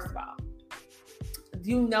 Veronica, first of all,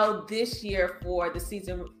 this year for the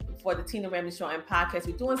season for the Tina Ramsey Show and podcast,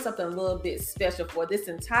 we're doing something a little bit special for this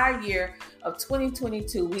entire year of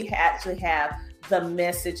 2022. We actually have the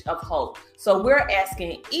message of hope. So we're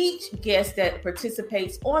asking each guest that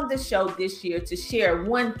participates on the show this year to share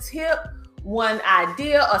one tip, one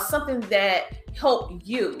idea, or something that helped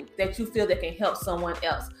you, that you feel that can help someone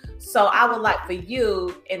else. So I would like for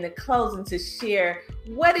you in the closing to share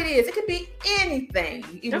what it is. It could be anything,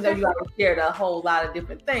 even though you already shared a whole lot of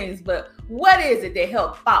different things, but what is it that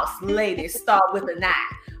helped boss ladies start with a 9?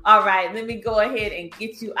 All right, let me go ahead and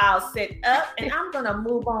get you all set up, and I'm going to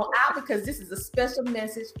move on out because this is a special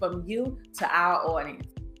message from you to our audience.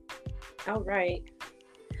 All right.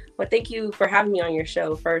 Well, thank you for having me on your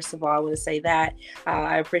show. First of all, I want to say that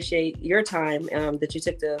I appreciate your time that you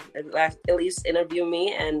took to at least interview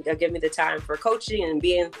me and give me the time for coaching and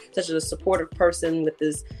being such a supportive person with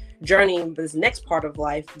this journey, this next part of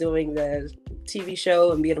life, doing the TV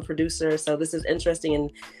show and being a producer. So this is interesting,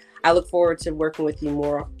 and I look forward to working with you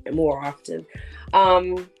more and more often.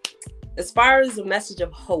 As far as a message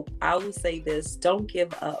of hope, I will say this: don't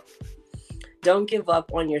give up. Don't give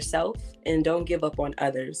up on yourself, and don't give up on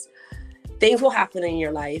others. Things will happen in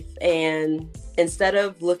your life, and instead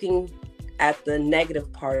of looking at the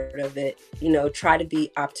negative part of it, try to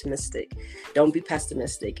be optimistic. Don't be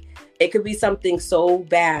pessimistic. It could be something so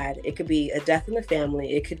bad. It could be a death in the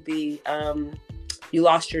family. It could be you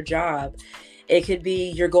lost your job. It could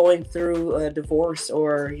be you're going through a divorce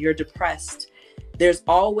or you're depressed. There's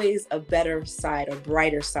always a better side, a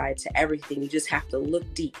brighter side to everything. You just have to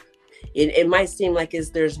look deep. It might seem like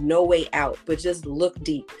there's no way out, but just look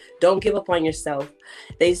deep. Don't give up on yourself.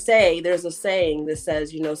 There's a saying that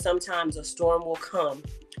says, sometimes a storm will come.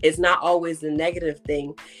 It's not always the negative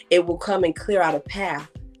thing. It will come and clear out a path.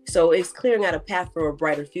 So it's clearing out a path for a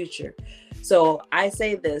brighter future. So I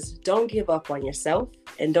say this: don't give up on yourself,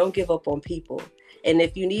 and don't give up on people. And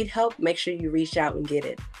if you need help, make sure you reach out and get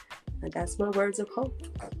it. And that's my words of hope.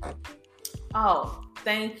 Oh,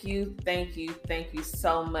 thank you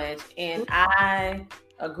so much. And I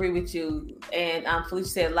agree with you. And Felicia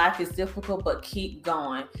said life is difficult, but keep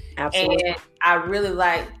going. Absolutely. And I really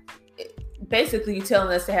like, basically, you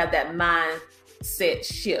telling us to have that mindset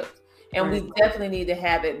shift. And we definitely need to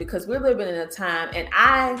have it, because we're living in a time, and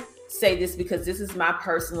I say this because this is my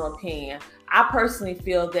personal opinion. I personally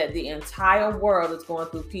feel that the entire world is going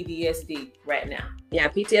through PTSD right now. Yeah,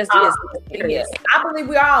 PTSD is serious. I believe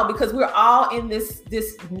we are all, because we're all in this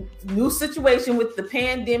new situation with the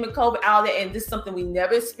pandemic, COVID, all that, and this is something we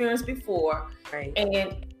never experienced before. Right.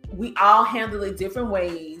 And we all handle it different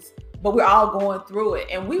ways, but we're all going through it.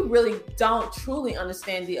 And we really don't truly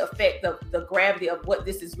understand the effect of the gravity of what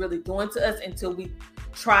this is really doing to us until we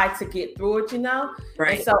try to get through it,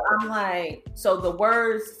 Right. And so I'm like,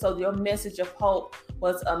 so your message of hope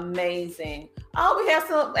was amazing. Oh, we have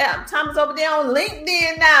some Thomas over there on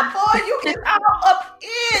LinkedIn now. Boy, you get all up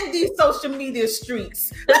in these social media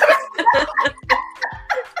streets.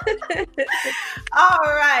 All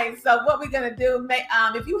right. So what we're going to do,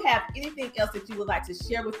 if you have anything else that you would like to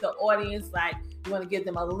share with the audience, like you want to give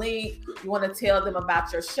them a link, you want to tell them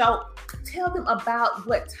about your show, tell them about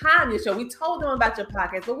what time your show. We told them about your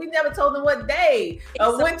podcast, but we never told them what day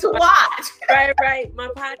or when to watch. Right. My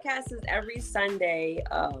podcast is every Sunday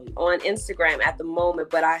on Instagram at the moment,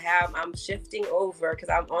 but I'm shifting over because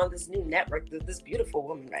I'm on this new network, this beautiful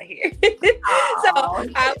woman right here. So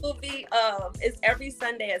I will be, it's every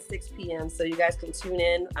Sunday at 6 p.m. So you guys can tune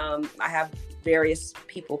in. I have various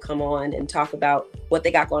people come on and talk about what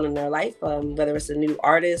they got going in their life, whether it's a new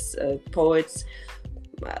artist, poets,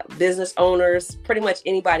 business owners, pretty much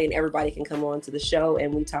anybody and everybody can come on to the show,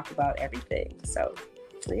 and we talk about everything. So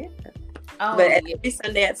yeah. Every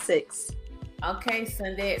Sunday at 6. Okay,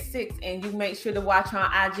 Sunday at 6. And you make sure to watch her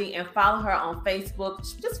on IG and follow her on Facebook.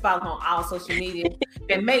 Just follow her on all social media.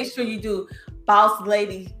 And make sure you do Boss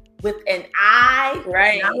Lady with an I,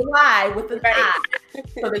 right? Not a Y, with an I,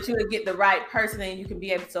 so that you will get the right person and you can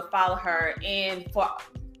be able to follow her and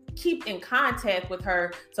keep in contact with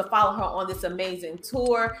her, to follow her on this amazing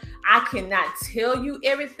tour. I cannot tell you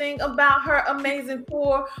everything about her amazing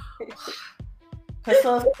tour.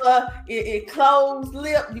 Because it closed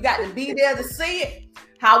lip. You got to be there to see it.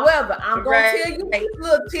 However, I'm going to tell you this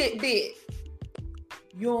little tidbit.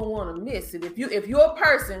 You don't want to miss it. If you're a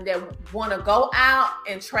person that want to go out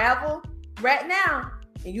and travel right now,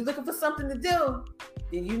 and you're looking for something to do,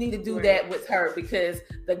 then you need to do that with her, because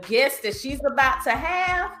the guest that she's about to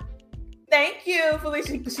have. Thank you,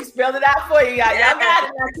 Felicia. She spelled it out for you. Y'all got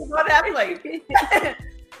it. She spelled it out for you.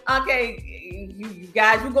 Okay, you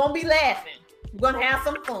guys, we're gonna be laughing. We're gonna have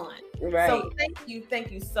some fun. Right. So thank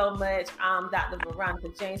you so much, Dr. Veronica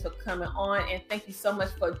James, for coming on, and thank you so much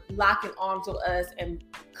for locking arms with us and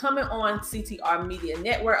coming on CTR Media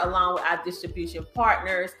Network along with our distribution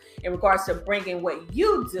partners in regards to bringing what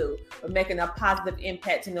you do, but making a positive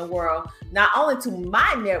impact in the world, not only to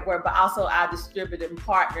my network, but also our distributing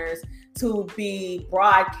partners, to be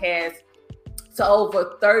broadcast to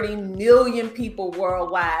over 30 million people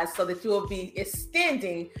worldwide, so that you will be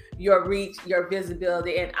extending your reach, your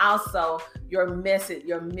visibility, and also your message,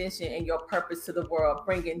 your mission, and your purpose to the world,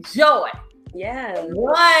 bringing joy. Yeah.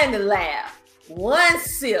 One laugh, one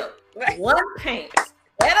sip, one paint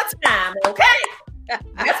at a time, okay?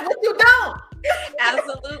 That's what you're doing.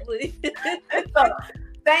 Absolutely. So,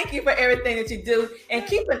 thank you for everything that you do, and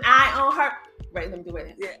keep an eye on her. Right, let me do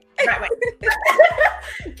it. Yeah. Right.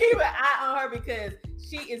 Keep an eye on her, because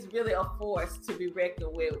she is really a force to be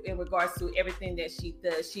reckoned with in regards to everything that she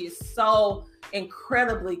does. She is so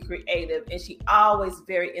incredibly creative, and she always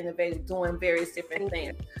very innovative, doing various different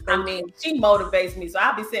things. I mean, she motivates me. So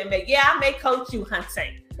I'll be sitting there, I may coach you,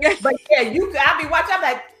 hunting. But yeah, I'll be watching, I'm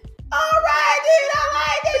like, all right, dude, I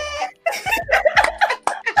like it.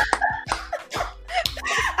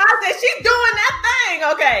 I said, she's doing that thing.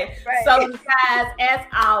 Okay. Right. So guys, as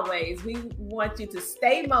always, we want you to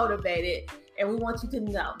stay motivated, and we want you to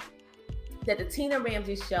know that the Tina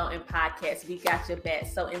Ramsey Show and Podcast, we got your back.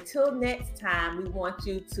 So until next time, we want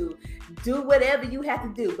you to do whatever you have to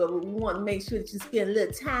do, but we want to make sure that you spend a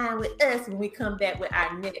little time with us when we come back with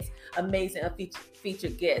our next amazing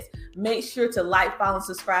featured guest. Make sure to like, follow, and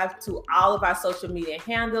subscribe to all of our social media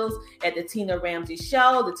handles at the Tina Ramsey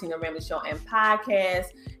Show, the Tina Ramsey Show and Podcast.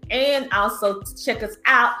 And also check us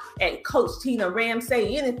out at Coach Tina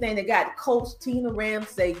Ramsey. Anything that got Coach Tina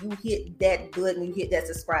Ramsey, you hit that button, you hit that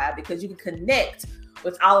subscribe, because you can connect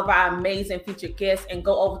with all of our amazing featured guests and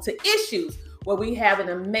go over to Issues, where we have an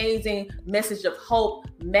amazing Message of Hope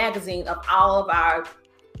magazine of all of our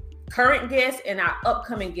current guests and our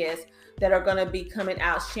upcoming guests that are going to be coming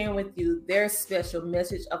out, sharing with you their special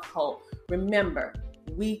message of hope. Remember,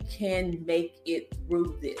 we can make it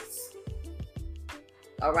through this.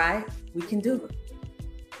 All right? We can do it.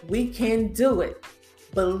 We can do it.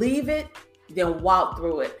 Believe it, then walk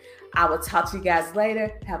through it. I will talk to you guys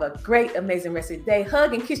later. Have a great, amazing rest of the day.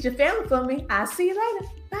 Hug and kiss your family for me. I'll see you later.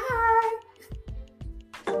 Bye.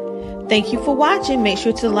 Thank you for watching. Make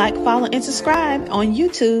sure to like, follow, and subscribe on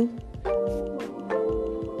YouTube.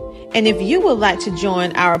 And if you would like to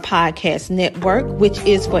join our podcast network, which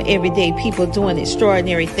is for everyday people doing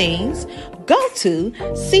extraordinary things, go to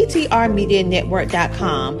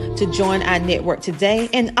ctrmedianetwork.com to join our network today,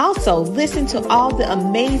 and also listen to all the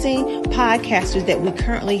amazing podcasters that we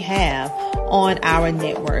currently have on our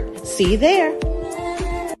network. See you there.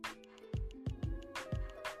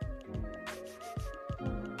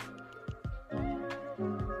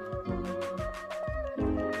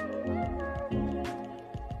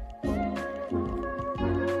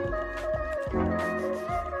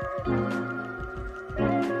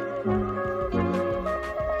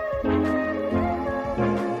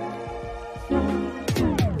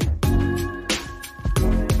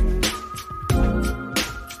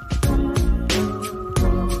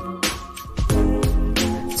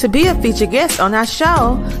 To be a featured guest on our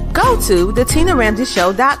show, go to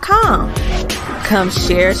thetinaramseyshow.com. Come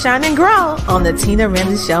share, shine, and grow on the Tina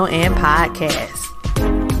Ramsey Show and Podcast.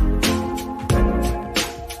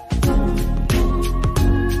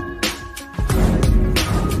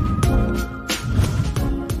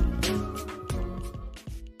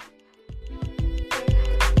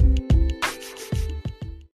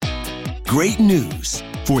 Great news.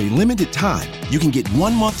 For a limited time, you can get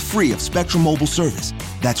 1 month free of Spectrum Mobile service.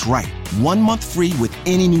 That's right, 1 month free with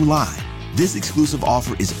any new line. This exclusive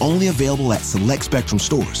offer is only available at select Spectrum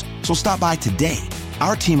stores, so stop by today.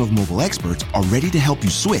 Our team of mobile experts are ready to help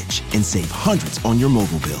you switch and save hundreds on your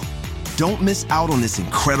mobile bill. Don't miss out on this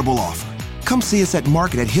incredible offer. Come see us at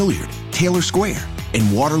Market at Hilliard, Taylor Square,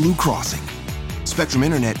 and Waterloo Crossing. Spectrum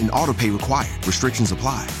Internet and autopay required. Restrictions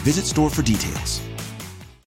apply. Visit store for details.